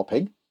island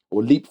hopping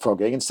or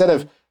leapfrogging. Instead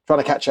of trying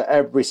to capture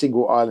every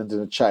single island in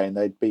a chain,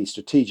 they'd be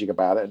strategic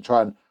about it and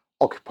try and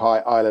occupy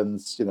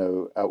islands,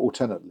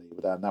 alternately,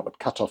 and that would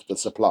cut off the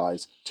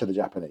supplies to the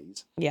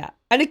Japanese. Yeah.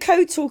 And the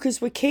code talkers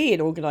were key in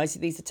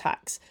organising these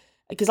attacks.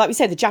 Because like we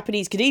said, the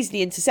Japanese could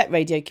easily intercept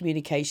radio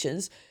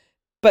communications,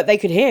 but they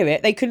could hear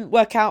it. They couldn't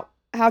work out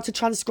how to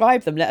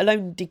transcribe them, let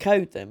alone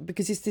decode them,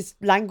 because it's this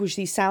language,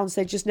 these sounds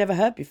they'd just never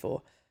heard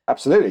before.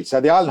 Absolutely.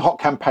 So the Island Hop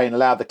campaign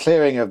allowed the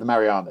clearing of the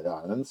Mariana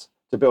Islands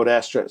to build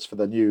airstrips for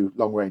the new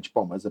long-range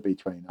bombers, the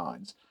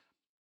B-29s.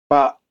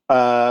 But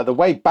the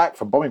way back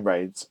from bombing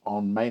raids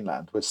on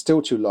mainland was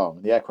still too long,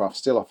 and the aircraft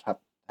still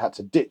had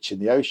to ditch in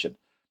the ocean.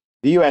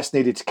 The US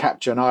needed to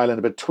capture an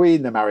island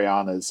between the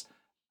Marianas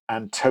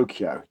and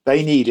Tokyo.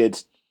 They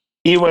needed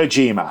Iwo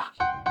Jima.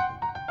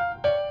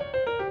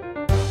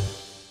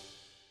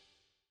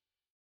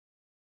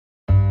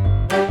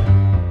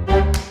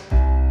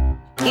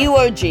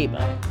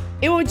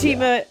 Iwo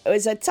Jima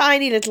was a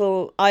tiny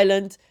little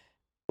island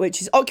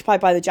which is occupied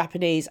by the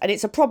Japanese, and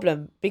it's a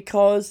problem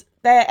because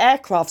their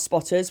aircraft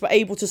spotters were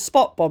able to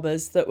spot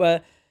bombers that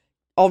were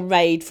on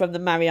raid from the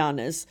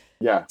Marianas.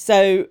 Yeah.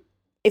 So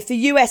if the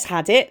US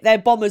had it, their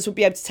bombers would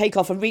be able to take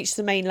off and reach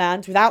the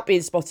mainland without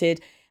being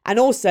spotted, and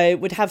also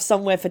would have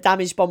somewhere for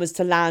damaged bombers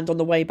to land on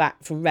the way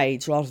back from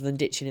raids rather than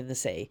ditching in the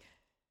sea.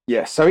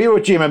 Yes, so Iwo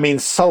Jima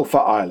means Sulphur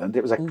Island.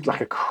 It was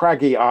like a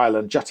craggy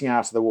island jutting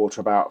out of the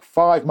water, about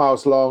 5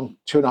 miles long,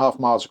 2.5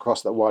 miles across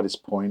at the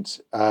widest point.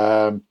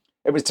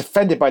 It was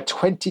defended by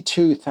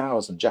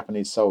 22,000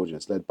 Japanese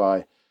soldiers, led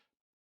by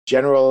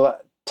General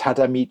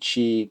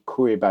Tadamichi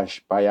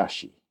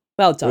Kuribayashi.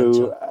 Well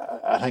done,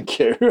 thank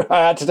you.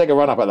 I had to take a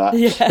run up at that.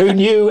 Yeah. Who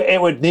knew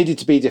it would needed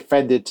to be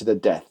defended to the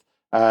death.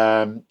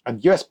 And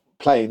US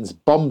planes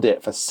bombed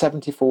it for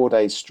 74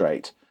 days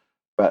straight.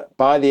 But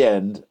by the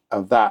end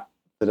of that,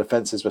 the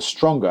defences were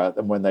stronger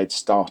than when they'd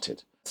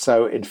started.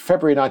 So in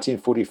February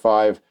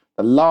 1945,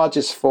 the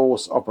largest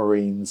force of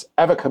Marines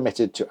ever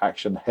committed to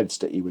action heads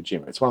to Iwo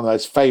Jima. It's one of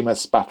those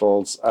famous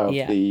battles of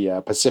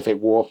the Pacific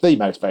War, the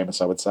most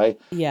famous, I would say.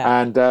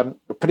 Yeah. And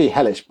pretty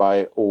hellish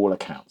by all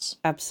accounts.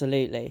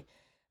 Absolutely.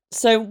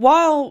 So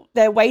while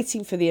they're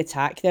waiting for the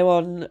attack, they're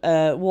on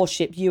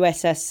warship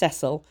USS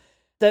Cecil.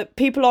 The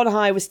people on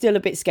high were still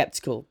a bit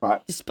sceptical.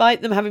 Right.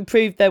 Despite them having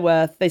proved their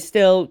worth, they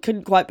still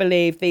couldn't quite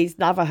believe these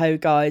Navajo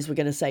guys were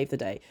going to save the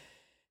day.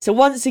 So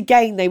once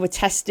again, they were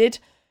tested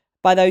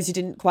by those who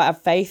didn't quite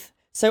have faith.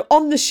 So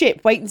on the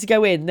ship, waiting to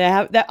go in,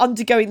 they're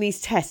undergoing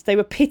these tests. They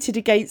were pitted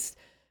against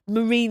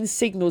Marine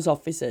signals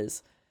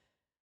officers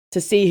to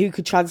see who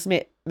could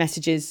transmit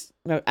messages.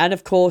 And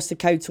of course, the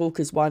code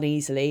talkers won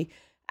easily.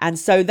 And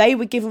so they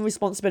were given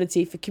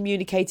responsibility for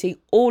communicating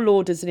all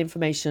orders and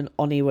information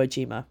on Iwo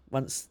Jima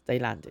once they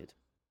landed.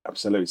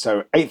 Absolutely.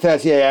 So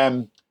 8:30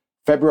 a.m.,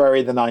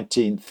 February the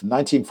 19th,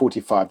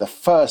 1945, the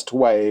first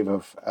wave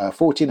of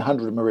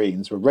 1,400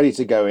 Marines were ready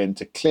to go in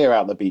to clear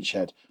out the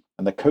beachhead,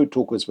 and the code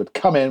talkers would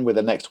come in with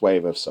the next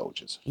wave of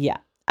soldiers. Yeah.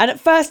 And at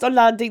first on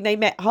landing, they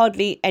met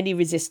hardly any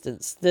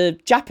resistance. The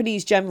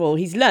Japanese general,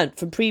 he's learnt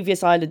from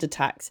previous island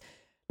attacks,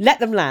 let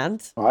them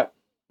land. Right.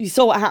 You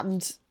saw what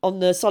happened on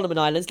the Solomon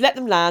Islands. Let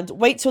them land,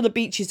 wait till the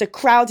beaches are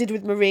crowded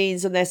with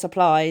Marines and their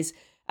supplies,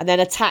 and then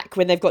attack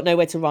when they've got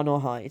nowhere to run or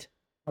hide.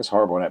 That's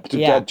horrible, isn't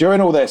it? But during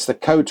all this, the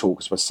code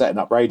talkers were setting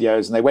up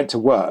radios and they went to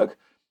work.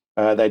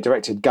 They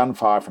directed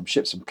gunfire from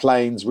ships and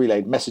planes,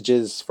 relayed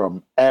messages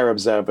from air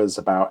observers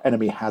about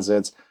enemy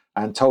hazards,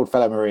 and told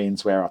fellow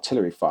Marines where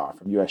artillery fire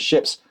from US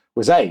ships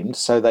was aimed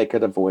so they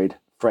could avoid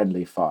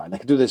friendly fire. And they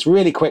could do this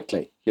really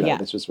quickly.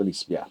 This was really,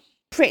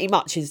 pretty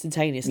much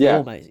instantaneously,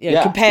 almost,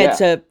 compared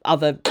to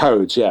other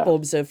codes,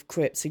 forms of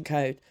crypts and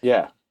code.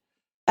 Yeah.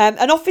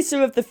 An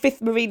officer of the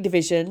 5th Marine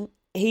Division,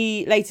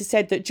 he later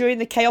said that during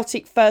the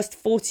chaotic first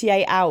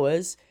 48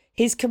 hours,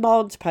 his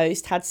command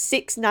post had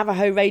 6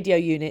 Navajo radio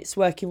units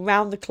working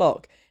round the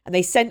clock, and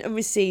they sent and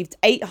received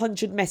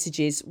 800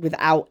 messages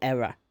without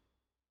error.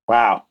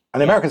 Wow. And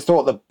the Americans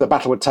thought the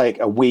battle would take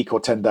a week or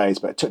 10 days,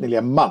 but it took nearly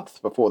a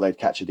month before they'd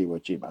captured Iwo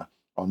Jima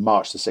on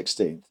March the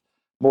 16th.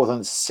 More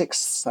than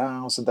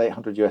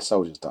 6,800 US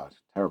soldiers died.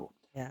 Terrible.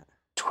 Yeah.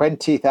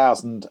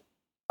 20,000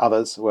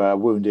 others were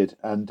wounded,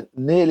 and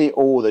nearly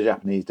all the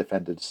Japanese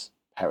defenders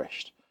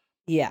perished.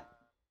 Yeah.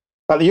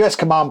 But the US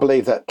command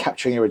believed that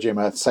capturing Iwo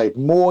Jima saved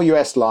more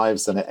US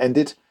lives than it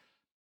ended,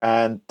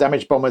 and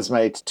damaged bombers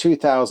made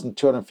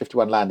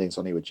 2,251 landings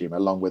on Iwo Jima,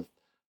 along with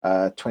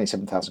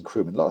 27,000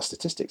 crewmen. A lot of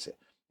statistics here.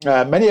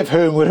 Many of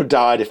whom would have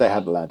died if they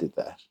hadn't landed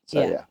there.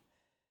 So, yeah.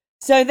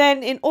 So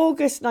then in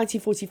August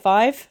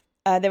 1945,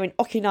 they're in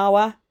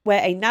Okinawa,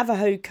 where a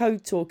Navajo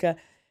Code Talker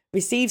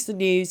receives the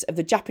news of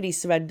the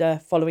Japanese surrender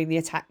following the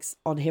attacks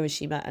on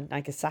Hiroshima and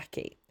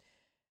Nagasaki.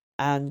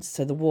 And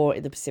so the war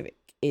in the Pacific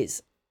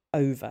is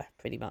over,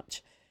 pretty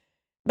much.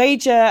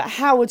 Major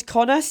Howard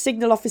Connor,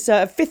 signal officer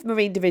of 5th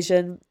Marine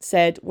Division,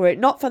 said, were it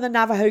not for the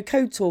Navajo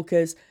Code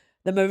Talkers,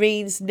 the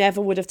Marines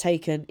never would have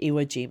taken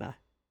Iwo Jima.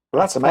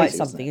 Well, that's amazing.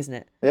 Quite something, isn't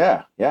it?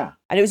 Yeah, yeah.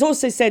 And it was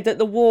also said that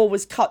the war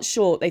was cut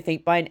short, they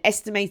think, by an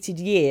estimated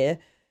year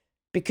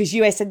because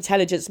US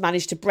intelligence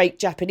managed to break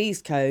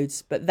Japanese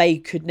codes, but they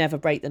could never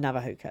break the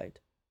Navajo Code.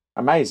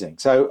 Amazing.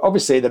 So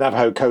obviously the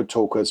Navajo Code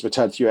Talkers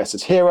returned to US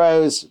as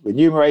heroes,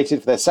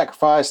 remunerated for their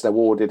sacrifice, they're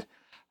awarded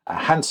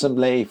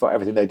handsomely for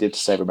everything they did to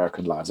save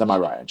American lives. Am I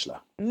right,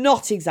 Angela?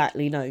 Not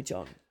exactly, no,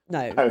 John.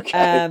 No.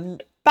 Okay.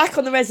 Back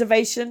on the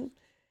reservation,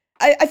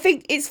 I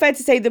think it's fair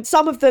to say that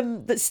some of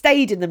them that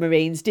stayed in the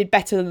Marines did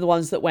better than the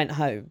ones that went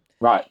home.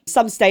 Right.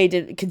 Some stayed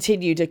and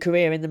continued a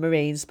career in the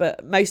Marines,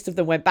 but most of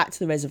them went back to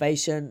the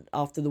reservation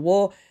after the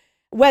war,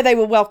 where they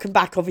were welcomed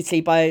back,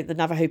 obviously, by the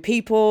Navajo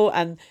people.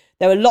 And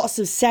there were lots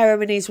of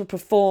ceremonies were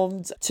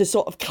performed to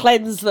sort of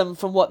cleanse them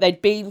from what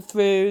they'd been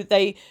through.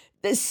 The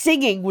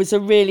singing was a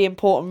really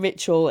important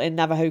ritual in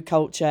Navajo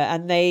culture,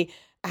 and they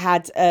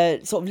had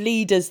sort of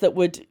leaders that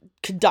would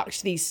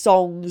conduct these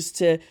songs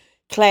to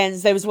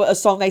cleanse. There was a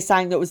song they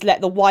sang that was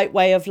 "Let the white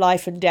way of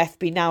life and death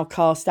be now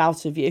cast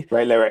out of you."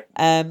 Great lyric.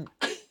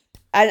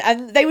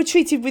 And they were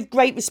treated with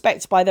great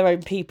respect by their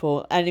own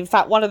people. And in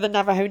fact, one of the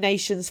Navajo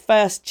Nation's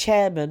first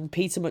chairman,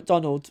 Peter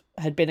MacDonald,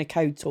 had been a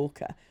code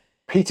talker.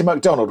 Peter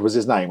MacDonald was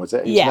his name, was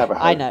it? Yeah,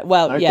 I know.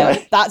 Well, okay.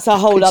 Yeah, that's a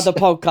whole other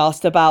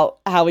podcast about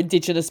how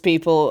Indigenous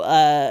people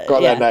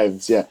got their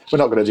names. Yeah, we're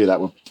not going to do that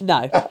one.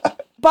 No,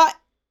 but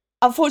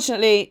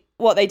unfortunately,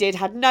 what they did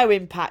had no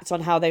impact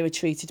on how they were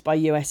treated by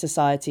US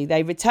society.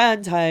 They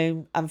returned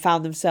home and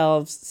found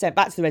themselves sent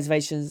back to the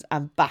reservations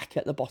and back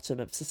at the bottom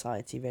of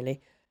society, really.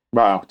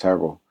 Wow,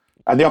 terrible.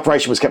 And the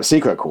operation was kept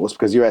secret, of course,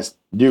 because US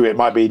knew it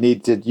might be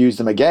needed to use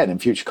them again in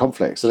future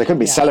conflicts. So they couldn't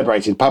be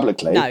celebrated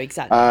publicly. No,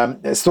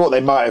 exactly. It's thought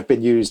they might have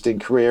been used in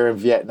Korea and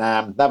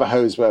Vietnam.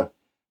 Navajos were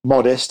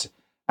modest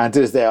and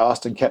did as they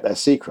asked and kept their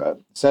secret.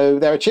 So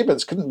their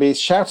achievements couldn't be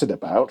shouted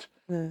about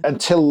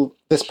until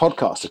this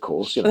podcast, of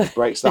course,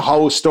 breaks the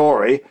whole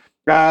story.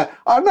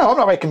 I'm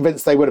not very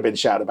convinced they would have been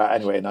shouted about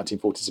anyway in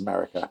 1940s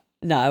America.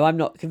 No, I'm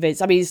not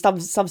convinced. I mean,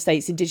 some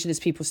states, Indigenous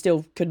people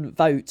still couldn't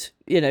vote,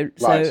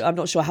 so right. I'm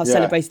not sure how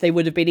celebrated they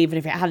would have been even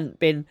if it hadn't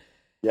been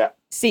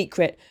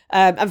secret.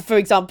 And for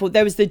example,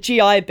 there was the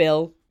GI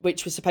Bill,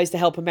 which was supposed to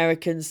help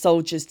American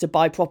soldiers to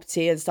buy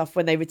property and stuff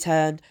when they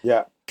returned.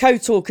 Yeah.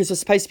 Code talkers were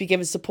supposed to be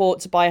given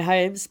support to buy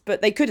homes,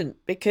 but they couldn't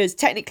because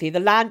technically the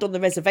land on the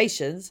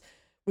reservations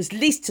was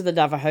leased to the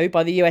Navajo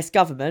by the US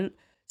government.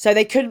 So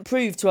they couldn't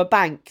prove to a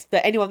bank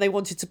that anyone they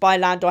wanted to buy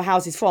land or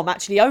houses from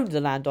actually owned the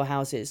land or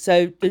houses.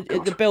 So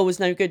the bill was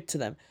no good to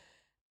them.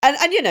 And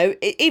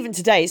even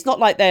today, it's not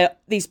like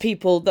these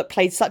people that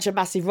played such a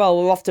massive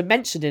role were often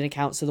mentioned in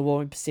accounts of the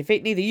war in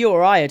Pacific. Neither you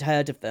or I had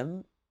heard of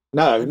them.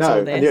 No. And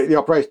the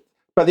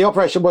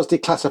operation was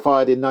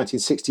declassified in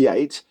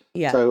 1968.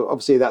 Yeah. So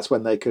obviously that's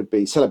when they could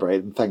be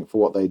celebrated and thanked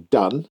for what they'd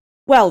done.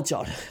 Well,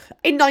 John,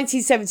 in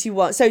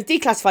 1971, so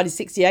declassified in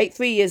 68,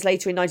 3 years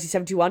later in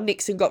 1971,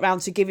 Nixon got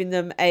round to giving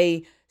them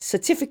a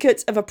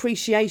certificate of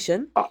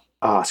appreciation.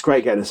 It's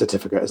great getting a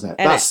certificate, isn't it?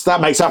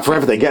 That makes up for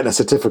everything, getting a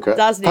certificate.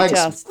 Doesn't it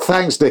just?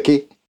 Thanks,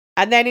 Dickie.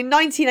 And then in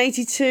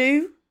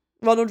 1982,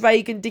 Ronald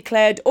Reagan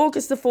declared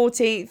August the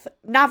 14th,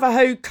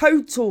 Navajo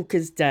Code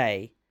Talkers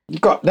Day.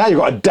 You've got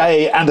a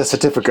day and a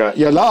certificate.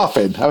 You're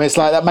laughing. I mean, it's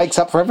like that makes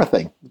up for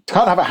everything.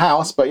 Can't have a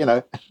house, but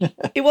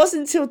It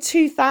wasn't until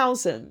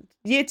 2000,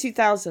 year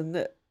 2000,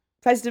 that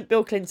President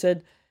Bill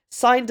Clinton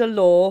signed a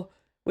law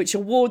which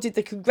awarded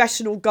the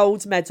Congressional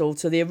Gold Medal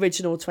to the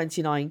original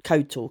 29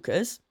 Code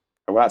Talkers.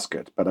 Oh, well, that's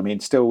good. But I mean,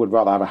 still would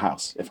rather have a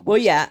house.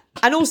 Yeah.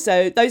 And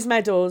also, those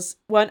medals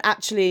weren't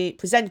actually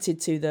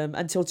presented to them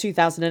until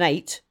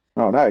 2008.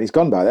 Oh, no, he's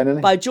gone by then, isn't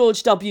he? By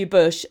George W.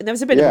 Bush. And there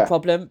was a bit of a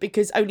problem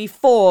because only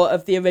 4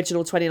 of the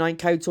original 29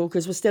 Code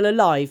Talkers were still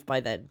alive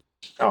by then.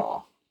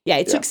 Oh. Yeah,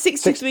 it took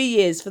 63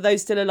 years for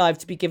those still alive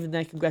to be given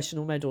their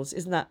congressional medals.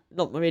 Isn't that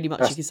not really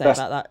much you can say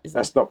about that?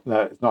 There's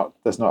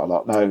not a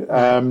lot, no.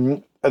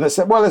 And there's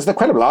the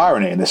credible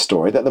irony in this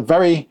story that the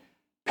very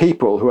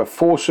people who have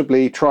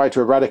forcibly tried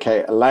to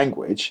eradicate a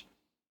language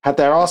had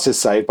their asses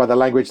saved by the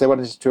language they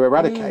wanted to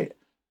eradicate.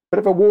 bit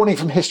of a warning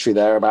from history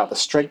there about the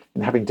strength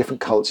in having different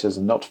cultures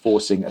and not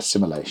forcing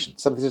assimilation.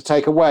 Something to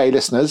take away,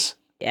 listeners.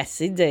 Yes,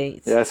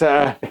 indeed. Yes,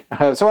 so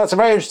that's a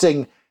very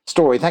interesting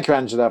story. Thank you,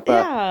 Angela.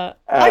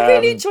 I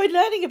really enjoyed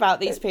learning about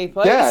these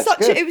people.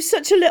 It was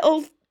such a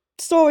little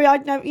story.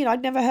 I'd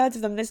never heard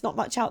of them. There's not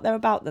much out there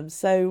about them.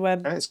 So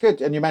and it's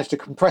good. And you managed to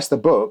compress the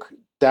book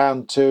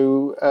down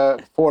to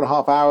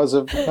 4.5 hours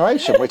of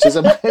narration, which is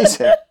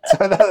amazing.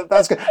 So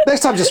that's good. Next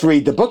time, just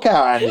read the book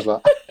out,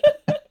 Angela.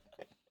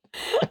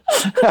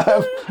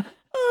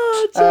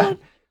 Oh, John.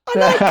 I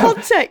like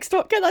context.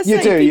 What can I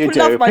say? You do.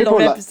 Love my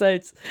long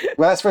episodes.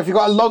 Well, that's if you've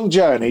got a long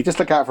journey, just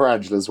look out for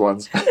Angela's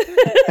ones.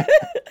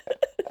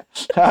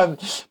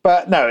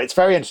 But no, it's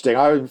very interesting.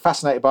 I was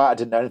fascinated by it. I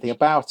didn't know anything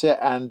about it.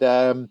 And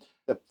the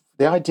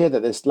idea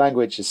that this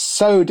language is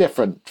so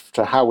different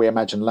to how we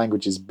imagine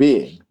languages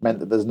being meant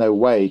that there's no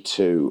way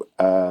to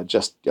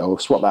just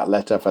swap that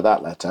letter for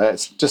that letter.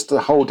 It's just a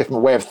whole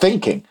different way of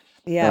thinking.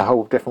 Yeah. And a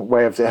whole different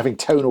way of having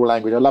tonal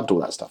language. I loved all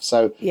that stuff.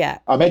 So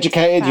I'm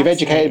educated. You've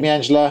educated me,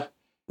 Angela.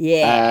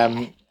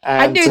 Yeah.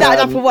 I knew that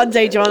enough for one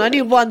day, John. I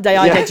knew one day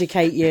I'd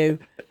educate you.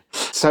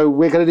 So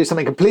we're going to do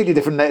something completely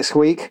different next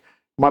week.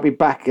 Might be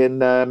back in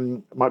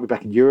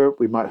Europe.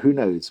 We might. Who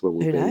knows where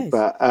we'll be?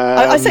 But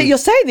I say you're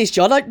saying this,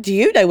 John. Do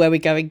you know where we're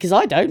going? Because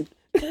I don't.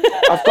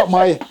 I've got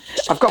my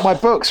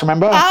books.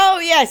 Remember? Oh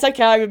yes.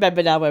 Okay, I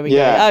remember now where we're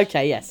going.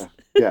 Okay. Yes.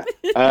 Yeah.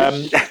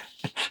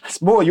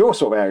 It's more your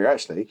sort of area,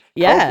 actually.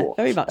 Yeah.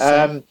 Very much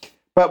so.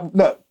 But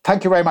look,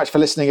 thank you very much for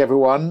listening,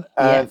 everyone.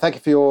 Thank you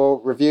for your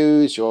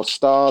reviews, your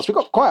stars. We've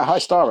got quite a high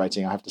star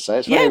rating, I have to say.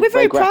 It's we're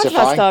very proud of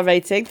our star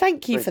rating.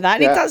 Thank you for that.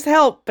 And it does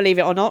help, believe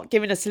it or not,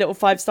 giving us a little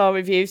 5-star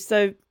review.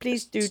 So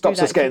please do Stops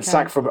do that. Us getting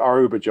sacked from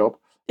our Uber job.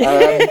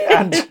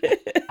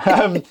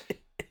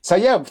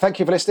 So thank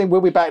you for listening.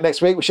 We'll be back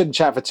next week. We shouldn't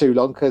chat for too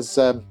long because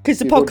the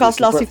podcast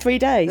lasted 3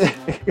 days.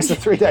 It's a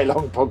 3-day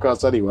long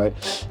podcast anyway.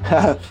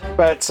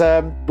 But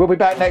we'll be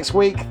back next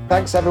week.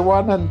 Thanks,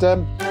 everyone, and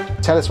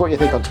tell us what you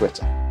think on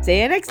Twitter.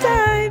 See you next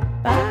time.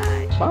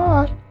 Bye.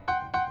 Bye.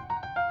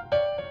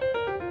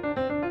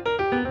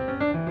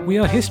 We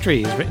Are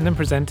History is written and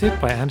presented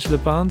by Angela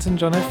Barnes and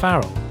John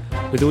O'Farrell,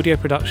 with audio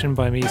production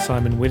by me,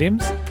 Simon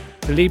Williams.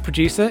 The lead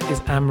producer is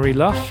Anne-Marie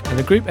Luff, and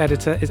the group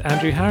editor is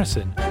Andrew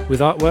Harrison, with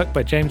artwork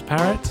by James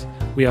Parrott.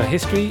 We Are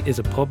History is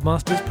a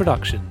Podmasters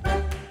production.